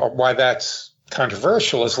reason why that's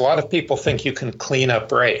controversial is a lot of people think you can clean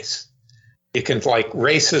up race. You can, like,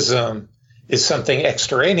 racism is something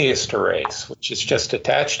extraneous to race, which is just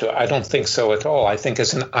attached to it. I don't think so at all. I think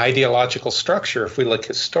as an ideological structure, if we look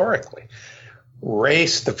historically,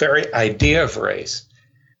 race, the very idea of race,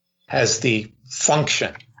 has the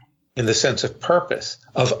function, in the sense of purpose,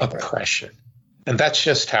 of oppression. And that's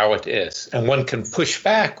just how it is. And one can push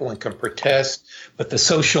back, one can protest, but the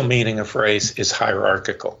social meaning of race is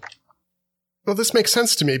hierarchical. Well, this makes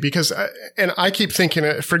sense to me because, and I keep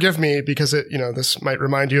thinking, forgive me because this might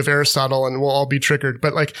remind you of Aristotle and we'll all be triggered.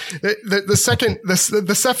 But like the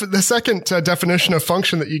second definition of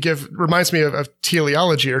function that you give reminds me of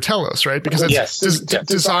teleology or telos, right? Because it's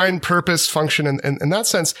design, purpose, function, in that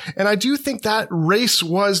sense. And I do think that race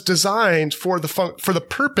was designed for the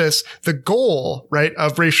purpose, the goal, right,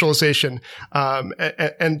 of racialization.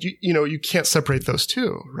 And you can't separate those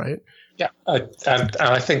two, right? Yeah, and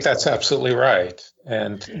I think that's absolutely right.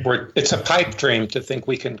 And it's a pipe dream to think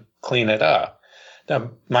we can clean it up.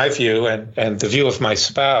 Now, my view and the view of my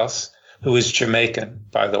spouse, who is Jamaican,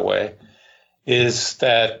 by the way, is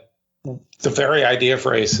that the very idea of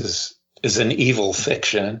race is an evil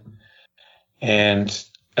fiction. And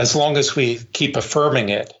as long as we keep affirming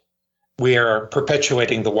it, we are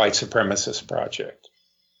perpetuating the white supremacist project.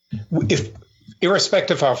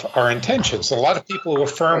 Irrespective of our intentions, a lot of people who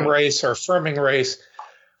affirm race are affirming race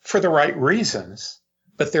for the right reasons,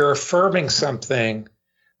 but they're affirming something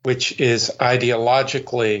which is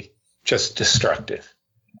ideologically just destructive.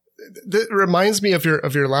 That reminds me of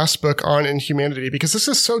your last book on Inhumanity, because this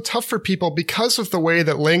is so tough for people because of the way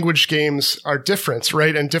that language games are different,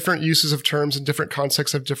 right? And different uses of terms and different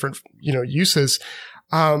contexts have different, uses.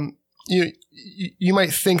 You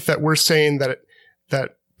might think that we're saying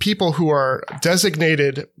that people who are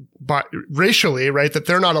designated by racially, right, that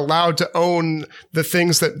they're not allowed to own the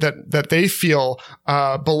things that they feel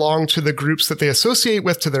belong to the groups that they associate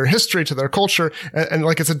with, to their history, to their culture, and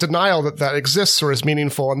like it's a denial that exists or is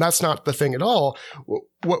meaningful, and that's not the thing at all.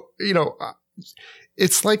 What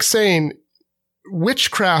it's like saying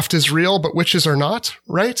witchcraft is real, but witches are not,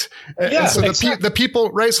 right? Yeah, and so exactly. the people,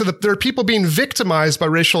 right? So there are people being victimized by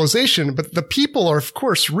racialization, but the people are, of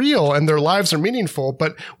course, real and their lives are meaningful,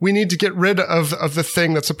 but we need to get rid of the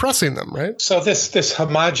thing that's oppressing them, right? So this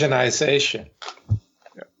homogenization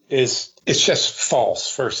is just false,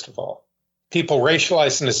 first of all. People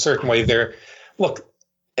racialized in a certain way. Look,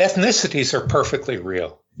 ethnicities are perfectly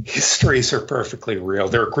real. Histories are perfectly real.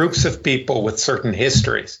 There are groups of people with certain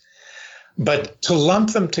histories. But to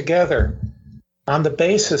lump them together on the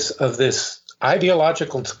basis of this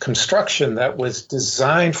ideological construction that was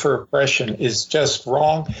designed for oppression is just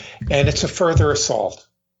wrong, and it's a further assault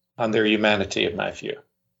on their humanity, in my view.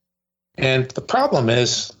 And the problem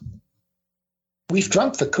is we've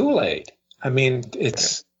drunk the Kool-Aid. I mean,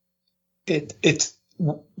 it's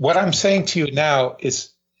what I'm saying to you now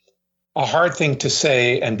is a hard thing to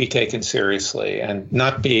say and be taken seriously and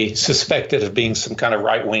not be suspected of being some kind of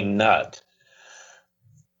right-wing nut.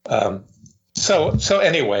 So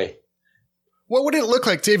anyway. What would it look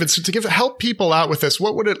like, David? So to help people out with this,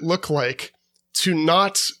 what would it look like to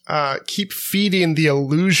not keep feeding the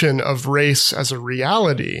illusion of race as a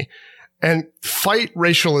reality and fight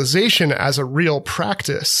racialization as a real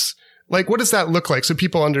practice? Like, what does that look like so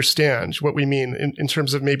people understand what we mean in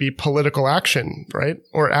terms of maybe political action, right?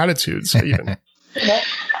 Or attitudes even. Well,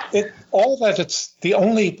 it's the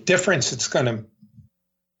only difference it's going to,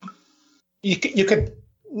 you could,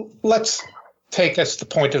 let's take as the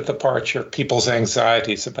point of departure people's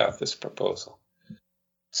anxieties about this proposal.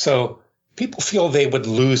 So people feel they would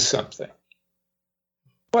lose something.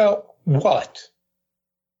 Well, what?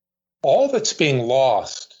 All that's being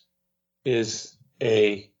lost is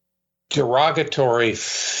a derogatory,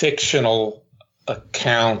 fictional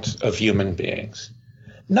account of human beings.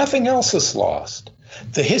 Nothing else is lost.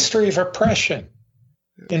 The history of oppression.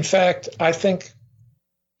 In fact, I think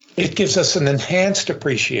it gives us an enhanced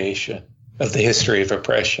appreciation of the history of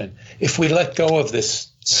oppression if we let go of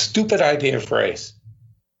this stupid idea of race.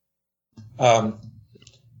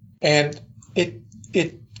 And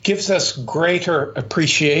it gives us greater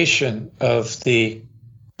appreciation of the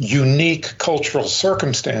unique cultural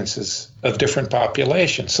circumstances of different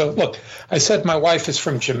populations. So look, I said my wife is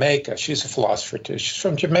from Jamaica. She's a philosopher too. She's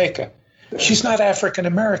from Jamaica. She's not African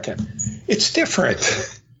American. It's different.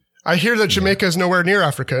 I hear that Jamaica is nowhere near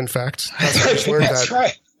Africa, in fact. That's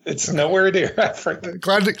right. It's nowhere near Africa.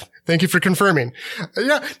 Thank you for confirming.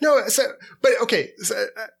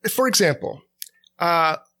 For example,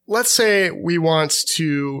 let's say we want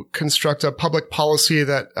to construct a public policy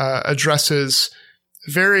that addresses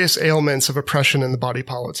various ailments of oppression in the body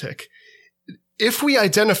politic. If we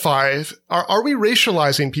identify, are we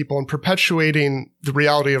racializing people and perpetuating the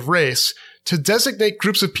reality of race to designate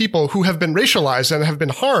groups of people who have been racialized and have been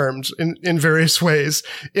harmed in various ways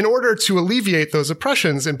in order to alleviate those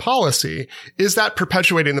oppressions in policy? Is that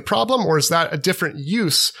perpetuating the problem, or is that a different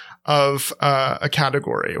use of a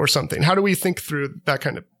category or something? How do we think through that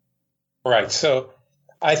kind of? Right. So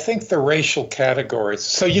I think the racial categories,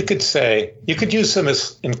 so you could use them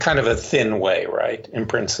as in kind of a thin way, right? In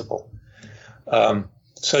principle.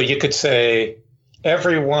 So you could say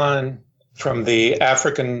everyone from the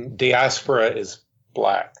African diaspora is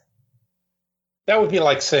black. That would be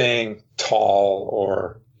like saying tall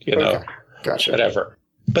or, Gotcha. Whatever.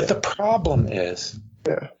 But the problem is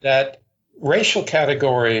that racial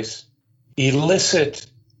categories elicit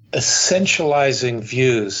essentializing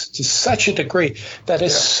views to such a degree that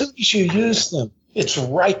as soon as you use them, it's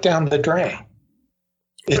right down the drain.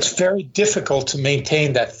 It's very difficult to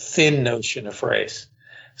maintain that thin notion of race.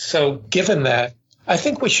 So given that, I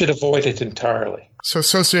think we should avoid it entirely. So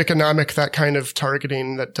socioeconomic, that kind of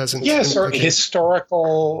targeting that doesn't. Yes, or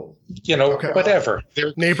historical, whatever.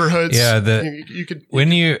 Neighborhoods. Yeah, you could.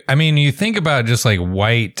 You think about just like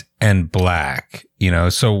white and black,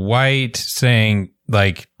 so white saying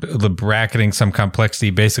like the bracketing some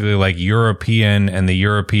complexity, basically like European and the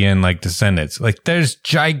European like descendants. Like there's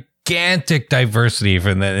gigantic diversity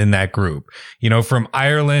in that group, from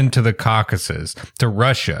Ireland to the Caucasus to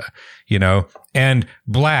Russia, and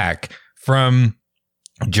black from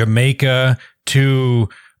Jamaica to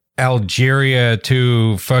Algeria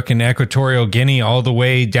to fucking Equatorial Guinea, all the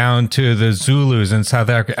way down to the Zulus in South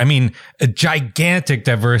Africa. I mean, a gigantic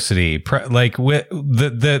diversity, like with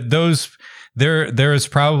those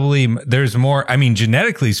there's more, I mean,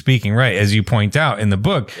 genetically speaking, right, as you point out in the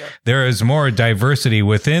book, there is more diversity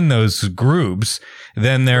within those groups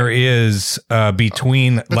than there is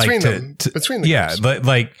between them. Yeah,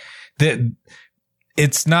 like the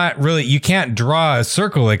it's not really, you can't draw a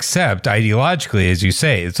circle except ideologically, as you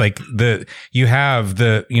say. It's like you have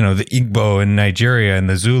the Igbo in Nigeria and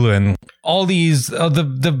the Zulu and all these,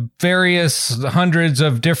 the various hundreds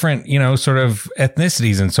of different, sort of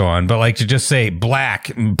ethnicities and so on. But like to just say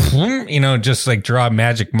black, just like draw a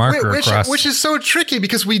magic marker across. Which is so tricky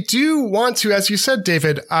because we do want to, as you said,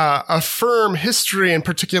 David, affirm history and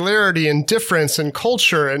particularity and difference and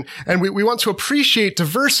culture. And we want to appreciate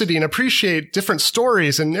diversity and appreciate different stories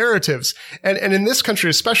and narratives. And in this country,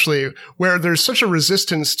 especially where there's such a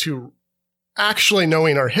resistance to actually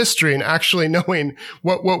knowing our history and actually knowing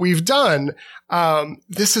what we've done,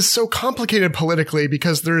 this is so complicated politically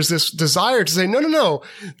because there's this desire to say, no,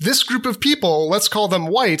 this group of people, let's call them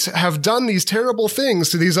white, have done these terrible things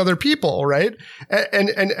to these other people, right?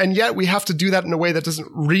 And yet we have to do that in a way that doesn't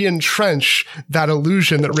re-entrench that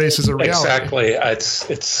illusion that race is a reality. Exactly.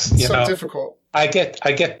 It's so difficult. I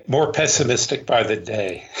get more pessimistic by the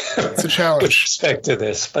day. It's a challenge with respect to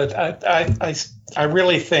this, but I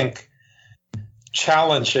really think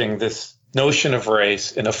challenging this notion of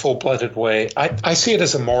race in a full-blooded way, I see it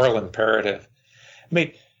as a moral imperative. I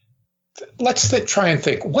mean, let's try and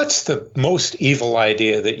think, what's the most evil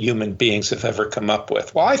idea that human beings have ever come up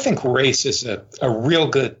with? Well, I think race is a real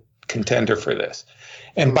good contender for this.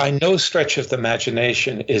 And by no stretch of the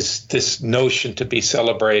imagination is this notion to be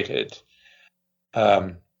celebrated.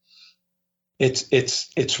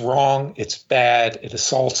 It's wrong, it's bad, it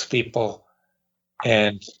assaults people.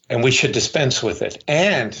 And we should dispense with it.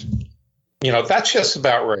 And, that's just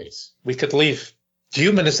about race. We could leave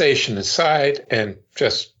dehumanization aside and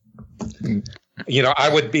just, I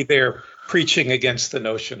would be there preaching against the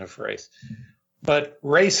notion of race. But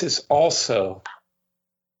race is also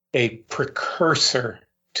a precursor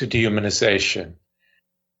to dehumanization.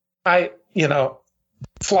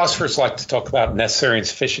 Philosophers like to talk about necessary and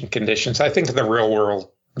sufficient conditions. I think in the real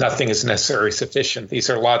world, nothing is necessarily sufficient.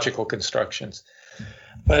 These are logical constructions.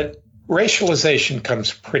 But racialization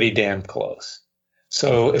comes pretty damn close.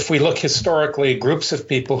 So if we look historically, groups of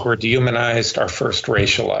people who are dehumanized are first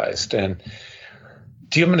racialized. And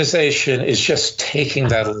dehumanization is just taking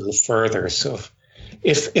that a little further. So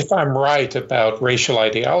if I'm right about racial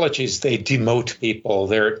ideologies, they demote people.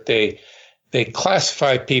 They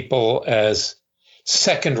classify people as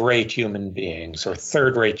second-rate human beings or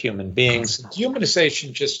third-rate human beings.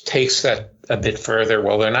 Dehumanization just takes that a bit further.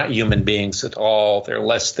 Well, they're not human beings at all. They're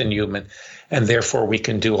less than human, and therefore we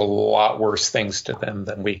can do a lot worse things to them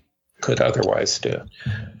than we could otherwise do.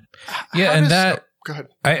 Yeah, and that go ahead.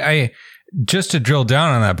 I just to drill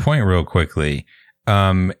down on that point real quickly.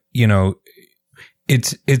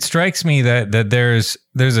 It strikes me that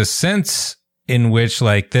there's a sense in which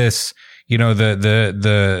like this,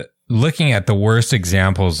 the looking at the worst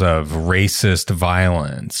examples of racist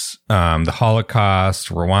violence, the Holocaust,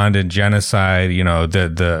 Rwandan genocide,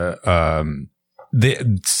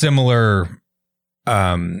 the similar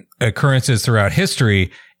occurrences throughout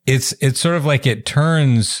history, it's sort of like it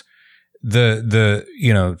turns the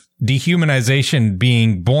dehumanization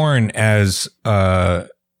being born as a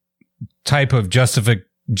type of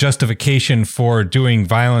justification for doing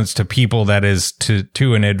violence to people that is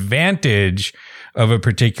to an advantage of a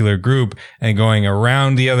particular group and going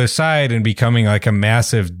around the other side and becoming like a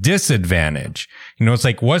massive disadvantage. It's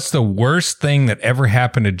like, what's the worst thing that ever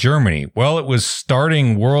happened to Germany? Well, it was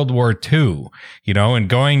starting World War II, and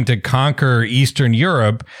going to conquer Eastern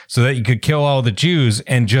Europe so that you could kill all the Jews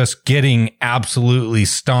and just getting absolutely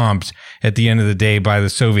stomped at the end of the day by the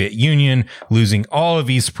Soviet Union, losing all of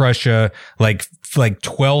East Prussia, like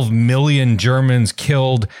 12 million Germans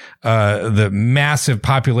killed, the massive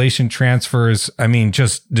population transfers. I mean,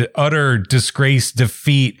 just the utter disgrace,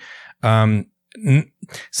 defeat.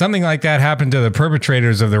 Something like that happened to the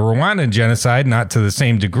perpetrators of the Rwandan genocide, not to the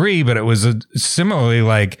same degree, but it was similarly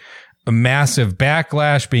like a massive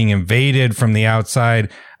backlash, being invaded from the outside.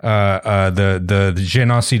 The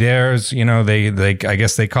genocidaires, they I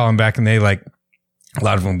guess they call them back, and they like, a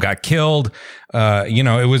lot of them got killed.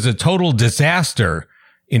 It was a total disaster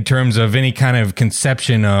in terms of any kind of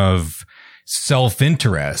conception of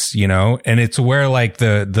self-interest, and it's where like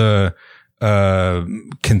the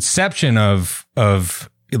conception of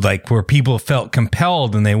like where people felt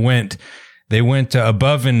compelled and they went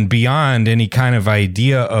above and beyond any kind of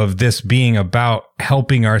idea of this being about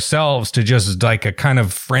helping ourselves to just like a kind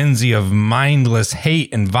of frenzy of mindless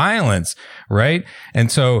hate and violence. Right.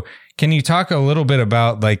 And so Can you talk a little bit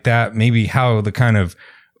about like that, maybe how the kind of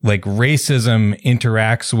like racism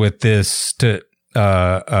interacts with this to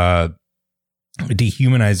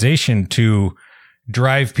dehumanization to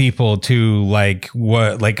drive people to like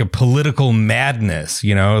a political madness,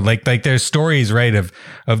 you know, like there's stories, right, of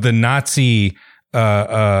the Nazis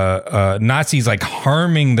like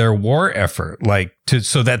harming their war effort, like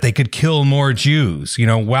so that they could kill more Jews, you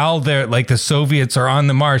know, while they're like the Soviets are on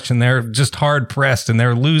the march and they're just hard pressed and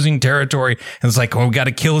they're losing territory. And it's like, oh, we got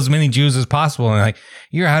to kill as many Jews as possible. And like,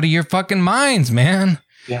 you're out of your fucking minds, man.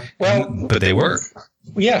 Yeah. Well, but they were.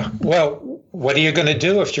 Yeah. Well, what are you going to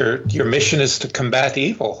do if your mission is to combat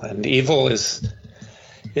evil, and evil is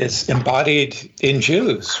embodied in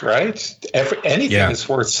Jews, right? Anything is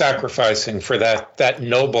worth sacrificing for that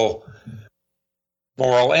noble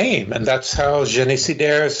moral aim, and that's how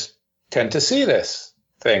génocidaires tend to see this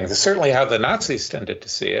thing. That's certainly how the Nazis tended to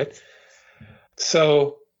see it.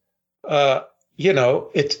 So,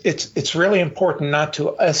 it's really important not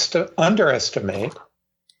to underestimate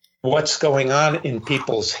what's going on in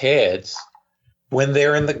people's heads when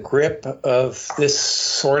they're in the grip of this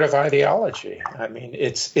sort of ideology. I mean,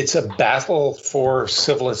 it's a battle for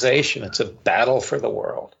civilization. It's a battle for the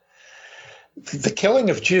world. The killing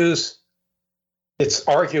of Jews, it's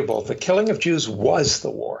arguable, the killing of Jews was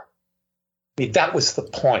the war. I mean, that was the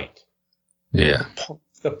point. Yeah.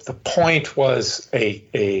 The point was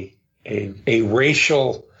a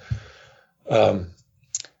racial,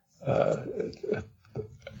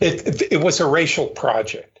 it was a racial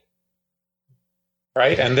project.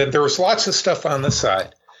 Right. And then there was lots of stuff on the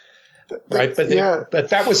side. Right. But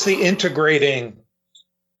that was the integrating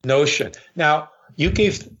notion. Now, you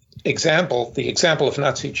gave the example of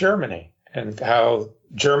Nazi Germany and how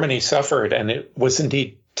Germany suffered. And it was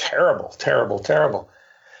indeed terrible, terrible, terrible.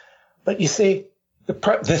 But you see, the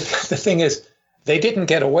thing is, they didn't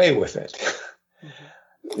get away with it.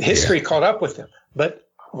 History caught up with them. But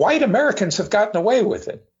white Americans have gotten away with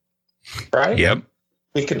it. Right. Yep.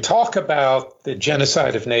 We can talk about the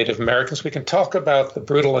genocide of Native Americans. We can talk about the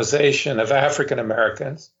brutalization of African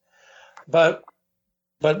Americans, but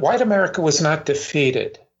white America was not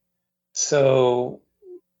defeated. So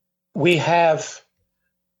we have,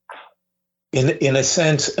 in a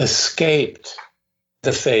sense, escaped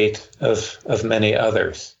the fate of many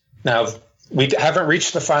others. Now, we haven't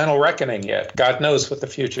reached the final reckoning yet. God knows what the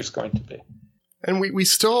future is going to be. And we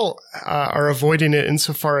still are avoiding it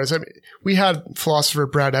insofar as, I mean, we had philosopher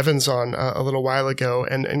Brad Evans on a little while ago,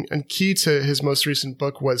 and key to his most recent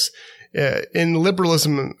book was in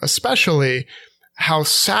liberalism, especially, how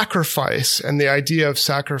sacrifice and the idea of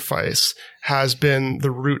sacrifice has been the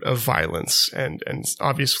root of violence, and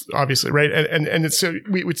obviously, right? And it's, so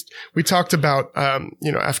we talked about,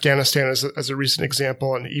 Afghanistan as a recent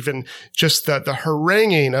example, and even just the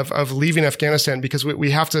haranguing of leaving Afghanistan, because we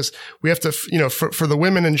have to, for the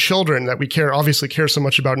women and children that we obviously care so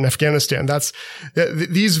much about in Afghanistan,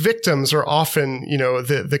 these victims are often,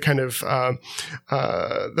 the kind of,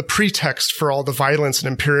 the pretext for all the violence and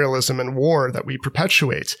imperialism and war that we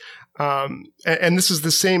perpetuate. And this is the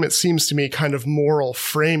same, it seems to me, kind of moral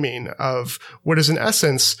framing of what is in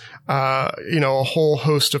essence, a whole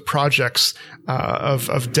host of projects,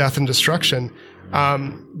 of death and destruction,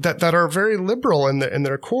 that are very liberal in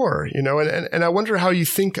their core, and I wonder how you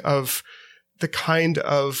think of the kind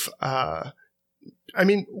of,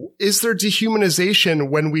 is there dehumanization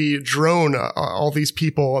when we drone all these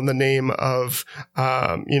people in the name of,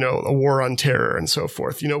 a war on terror and so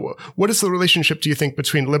forth? What is the relationship, do you think,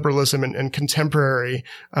 between liberalism and contemporary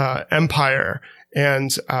empire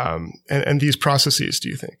and these processes, do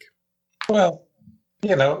you think? Well,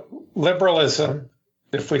 liberalism,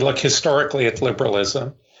 if we look historically at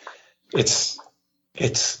liberalism, it's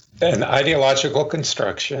an ideological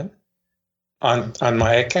construction on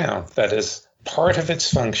my account. That is, part of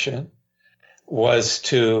its function was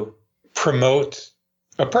to promote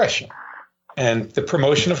oppression. And the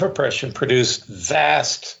promotion of oppression produced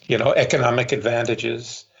vast, economic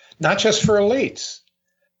advantages, not just for elites,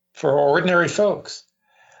 for ordinary folks.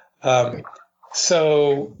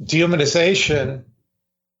 So dehumanization,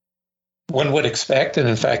 one would expect, and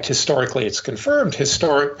in fact, historically it's confirmed,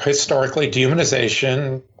 historically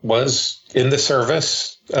dehumanization was in the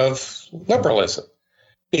service of liberalism.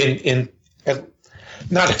 In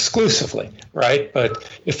not exclusively, right? But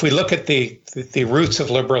if we look at the roots of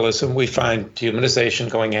liberalism, we find dehumanization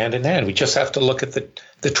going hand in hand. We just have to look at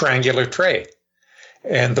the triangular trade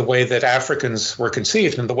and the way that Africans were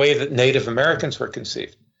conceived and the way that Native Americans were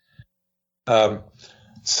conceived. I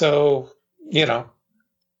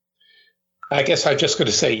guess I'm just going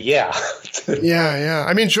to say, yeah. Yeah.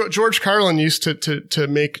 I mean, George Carlin used to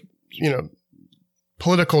make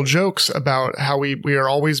political jokes about how we are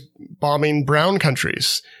always bombing brown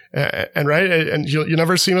countries. And right. And you'll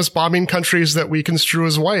never see us bombing countries that we construe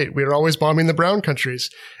as white. We are always bombing the brown countries.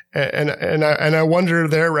 And I wonder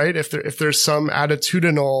there, right, if there's some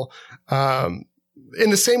attitudinal, in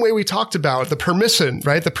the same way we talked about the permission,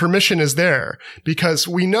 right? The permission is there because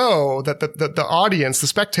we know that the audience, the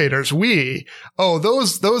spectators,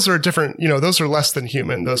 those are different, those are less than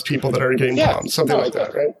human, those people that are getting bombed, something like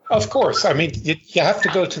that, right? Of course. I mean, you have to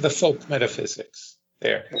go to the folk metaphysics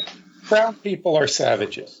there. Brown people are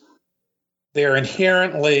savages. They're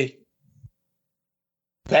inherently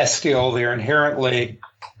bestial. They're inherently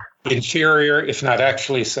inferior, if not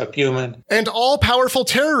actually subhuman, and all powerful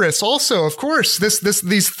terrorists. Also, of course,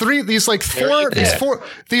 these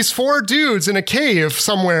four dudes in a cave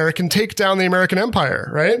somewhere can take down the American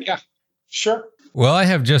empire, right? Yeah, sure. Well, I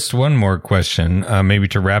have just one more question, maybe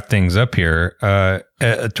to wrap things up here.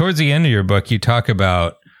 Towards the end of your book, you talk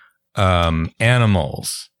about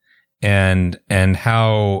animals and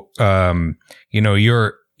how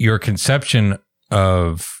your conception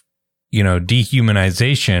of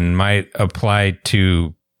dehumanization might apply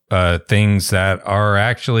to things that are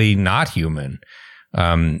actually not human,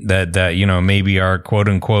 that maybe are quote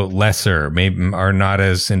unquote lesser, maybe are not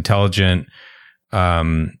as intelligent,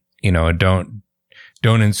 don't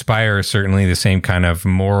inspire certainly the same kind of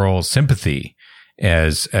moral sympathy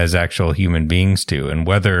as actual human beings do, and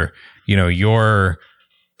whether your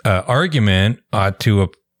argument ought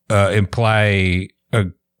to imply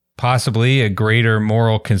possibly a greater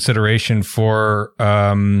moral consideration for,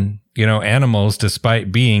 animals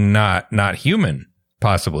despite being not human,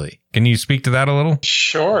 possibly. Can you speak to that a little?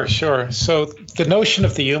 Sure. So the notion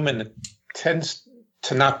of the human tends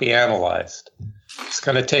to not be analyzed. It's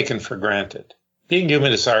kind of taken for granted. Being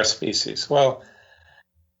human is our species. Well,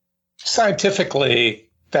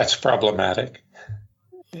 scientifically, that's problematic.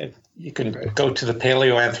 You can go to the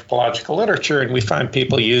paleoanthropological literature and we find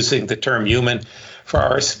people using the term human for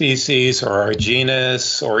our species or our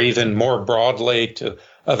genus, or even more broadly to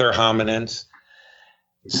other hominins.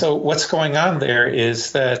 So what's going on there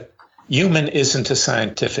is that human isn't a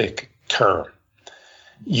scientific term.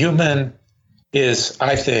 Human is,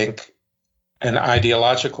 I think, an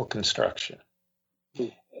ideological construction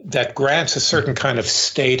that grants a certain kind of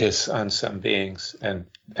status on some beings and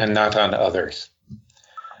not on others.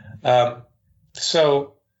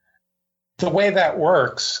 So the way that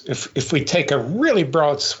works, if we take a really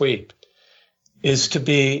broad sweep, is to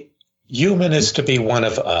be human is to be one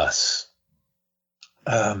of us.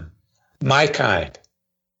 My kind.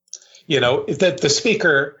 That the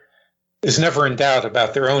speaker is never in doubt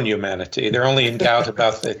about their own humanity. They're only in doubt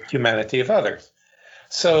about the humanity of others.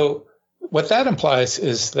 So what that implies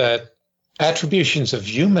is that attributions of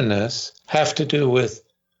humanness have to do with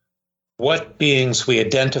what beings we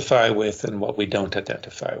identify with and what we don't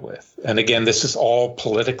identify with. And again, this is all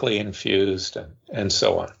politically infused and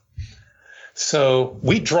so on. So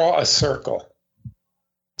we draw a circle,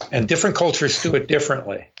 and different cultures do it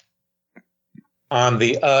differently on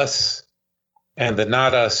the us and the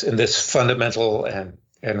not us in this fundamental and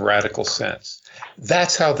radical sense.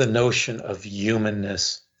 That's how the notion of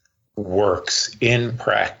humanness works in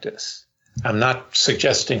practice. I'm not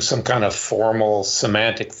suggesting some kind of formal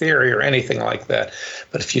semantic theory or anything like that.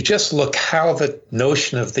 But if you just look how the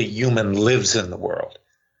notion of the human lives in the world,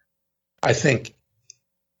 I think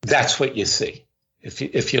that's what you see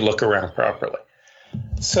if you look around properly.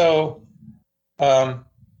 So why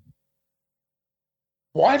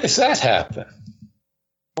does that happen?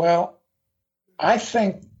 Well, I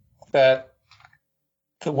think that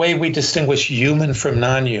the way we distinguish human from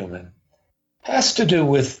non-human has to do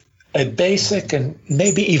with a basic and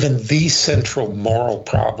maybe even the central moral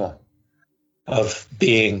problem of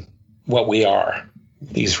being what we are,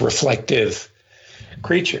 these reflective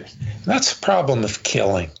creatures. And that's the problem of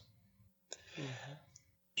killing.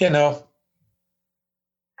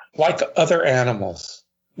 Like other animals,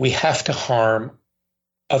 we have to harm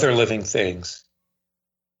other living things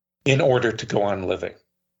in order to go on living.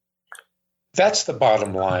 That's the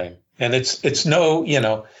bottom line. And it's no,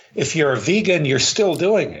 if you're a vegan, you're still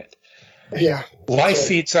doing it. Yeah. Life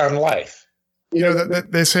feeds on life.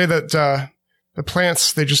 They say that the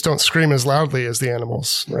plants, they just don't scream as loudly as the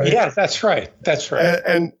animals, right? Yeah, that's right.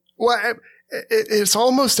 And it's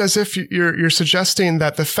almost as if you're suggesting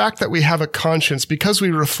that the fact that we have a conscience, because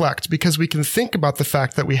we reflect, because we can think about the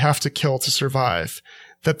fact that we have to kill to survive,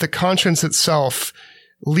 that the conscience itself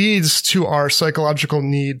leads to our psychological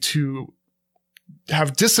need to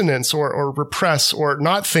have dissonance or repress or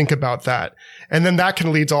not think about that. And then that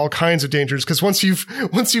can lead to all kinds of dangers. Because once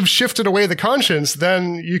you've shifted away the conscience,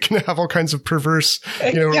 then you can have all kinds of perverse,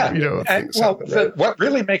 things happen, right? What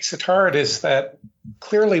really makes it hard is that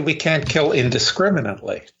clearly we can't kill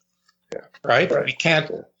indiscriminately, right? We can't.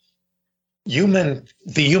 The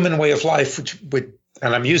human way of life, which would,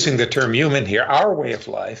 and I'm using the term human here, our way of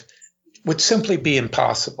life would simply be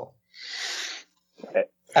impossible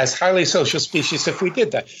as highly social species if we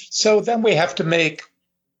did that. So then we have to make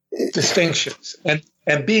distinctions,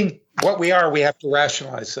 and being what we are, we have to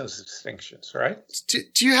rationalize those distinctions, right?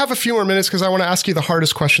 Do you have a few more minutes? Because I want to ask you the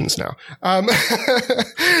hardest questions now.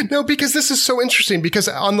 No, because this is so interesting, because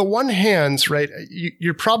on the one hand, right,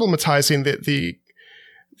 you're problematizing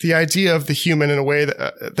the idea of the human in a way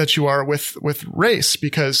that you are with race,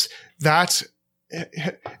 because that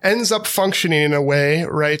ends up functioning in a way,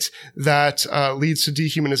 right, that leads to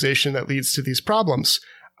dehumanization, that leads to these problems.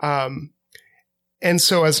 And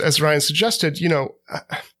so as Ryan suggested,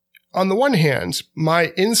 on the one hand,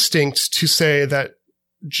 my instinct to say that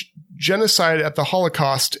genocide at the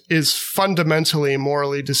Holocaust is fundamentally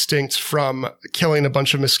morally distinct from killing a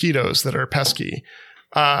bunch of mosquitoes that are pesky.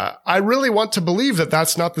 I really want to believe that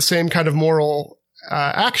that's not the same kind of moral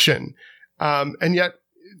action. And yet,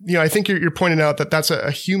 I think you're pointing out that that's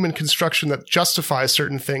a human construction that justifies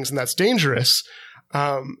certain things, and that's dangerous.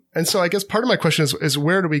 And so I guess part of my question is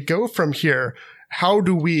where do we go from here? How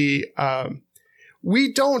do we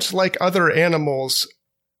don't, like other animals,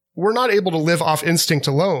 we're not able to live off instinct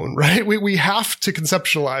alone, right? We have to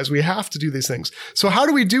conceptualize. We have to do these things. So how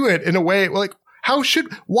do we do it in a way like,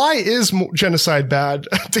 why is genocide bad,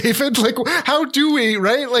 David? Like, how do we,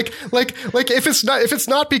 right? Like, if it's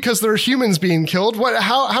not because there are humans being killed,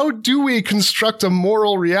 how do we construct a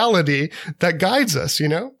moral reality that guides us,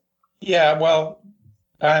 Yeah, well,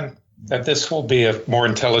 that this will be more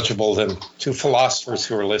intelligible to philosophers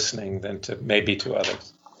who are listening than maybe to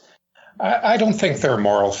others. I don't think they're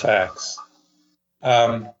moral facts.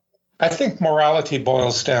 I think morality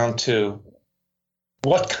boils down to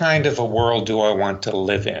what kind of a world do I want to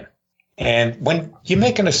live in? And when you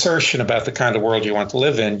make an assertion about the kind of world you want to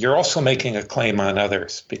live in, you're also making a claim on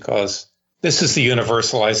others, because this is the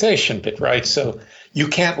universalization bit, right? So you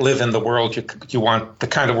can't live in the world you want, the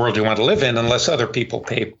kind of world you want to live in, unless other people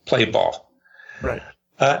play ball. Right.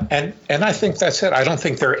 And I think that's it. I don't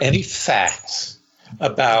think there are any facts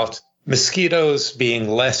about mosquitoes being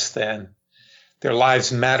less than, their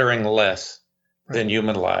lives mattering less than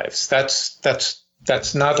human lives.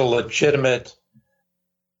 That's not a legitimate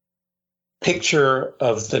picture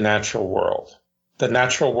of the natural world. The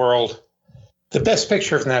natural world, the best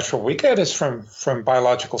picture of natural we get is from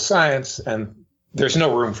biological science, and there's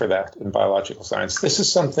no room for that in biological science. This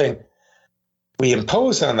is something we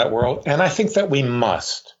impose on that world, and I think that we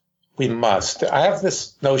must. We must. I have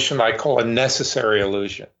this notion I call a necessary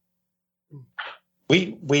illusion.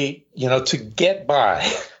 We to get by,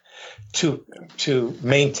 to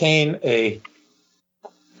maintain a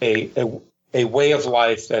way of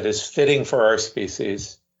life that is fitting for our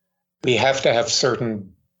species, we have to have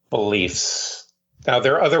certain beliefs. Now,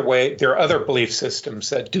 there are other belief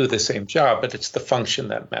systems that do the same job, but it's the function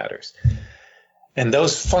that matters. And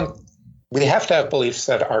we have to have beliefs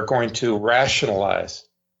that are going to rationalize,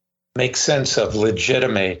 make sense of,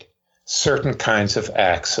 legitimate certain kinds of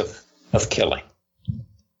acts of killing.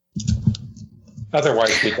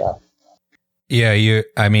 Otherwise, we die. Yeah,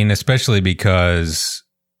 especially because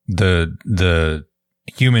the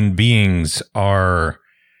human beings are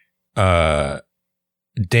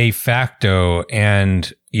de facto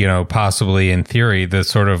and possibly in theory the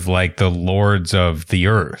sort of like the lords of the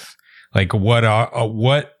earth. Like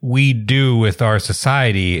what we do with our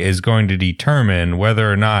society is going to determine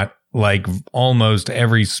whether or not, like almost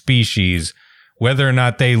every species, whether or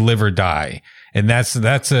not they live or die. And that's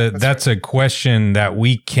a question that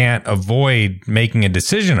we can't avoid making a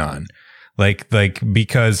decision on. Like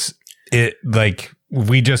because it, like,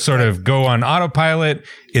 we just sort of go on autopilot,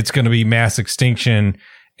 it's going to be mass extinction.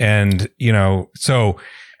 And, so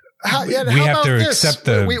we have to accept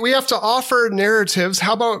we have to offer narratives.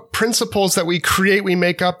 How about principles that we create, we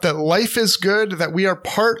make up, that life is good, that we are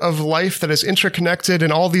part of life that is interconnected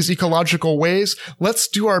in all these ecological ways. Let's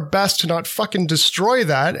do our best to not fucking destroy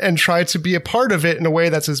that and try to be a part of it in a way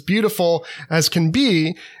that's as beautiful as can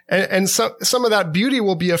be. And some of that beauty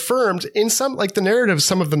will be affirmed in some, like the narratives,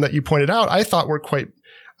 some of them that you pointed out, I thought were quite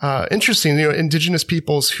interesting. Indigenous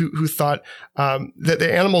peoples who thought that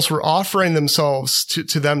the animals were offering themselves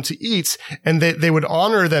to them to eat, and they would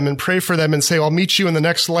honor them and pray for them and say, "I'll meet you in the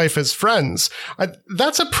next life as friends."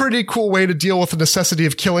 That's a pretty cool way to deal with the necessity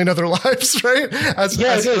of killing other lives, right? It is.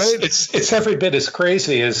 Right? It's every bit as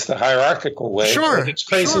crazy as the hierarchical way. Sure, it's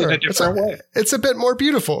crazy in a different way. It's a bit more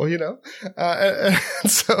beautiful,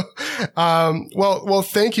 Well,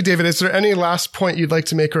 thank you, David. Is there any last point you'd like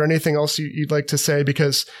to make, or anything else you'd like to say?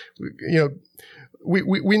 Because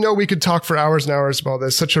we know we could talk for hours and hours about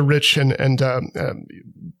this. Such a rich and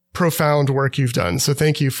profound work you've done. So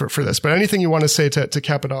thank you for this. But anything you want to say to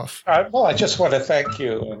cap it off? Well, I just want to thank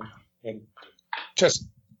you and just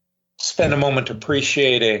spend a moment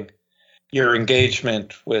appreciating your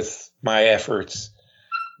engagement with my efforts.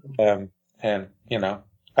 I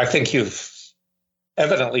think you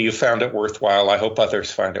found it worthwhile. I hope others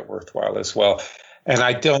find it worthwhile as well. And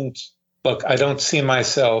I don't see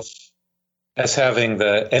myself as having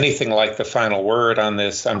anything like the final word on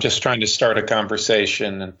this. I'm just trying to start a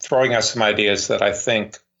conversation and throwing out some ideas that I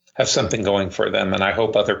think have something going for them. And I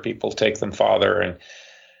hope other people take them farther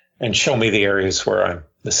and show me the areas where I'm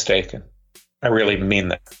mistaken. I really mean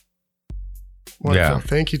that. Wonderful. Yeah.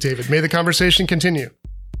 Thank you, David. May the conversation continue.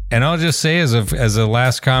 And I'll just say as a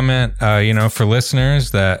last comment, for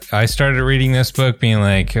listeners, that I started reading this book being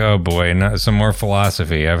like, oh boy, some more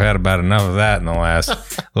philosophy. I've had about enough of that in the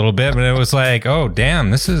last little bit, but it was like, oh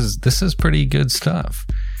damn, this is pretty good stuff.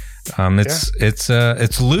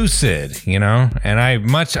 It's lucid, and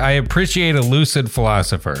I appreciate a lucid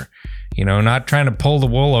philosopher. Not trying to pull the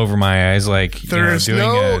wool over my eyes, like there's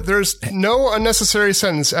no unnecessary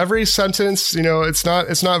sentence. Every sentence, it's not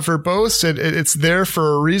verbose. It's there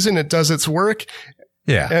for a reason. It does its work.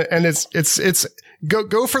 Yeah, and it's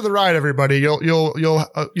go for the ride, everybody.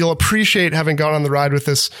 You'll appreciate having gone on the ride with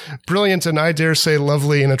this brilliant and, I dare say,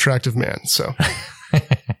 lovely and attractive man. So,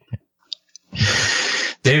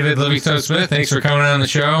 David Livingstone Smith, thanks for coming on the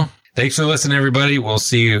show. Thanks for listening, everybody. We'll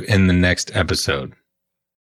see you in the next episode.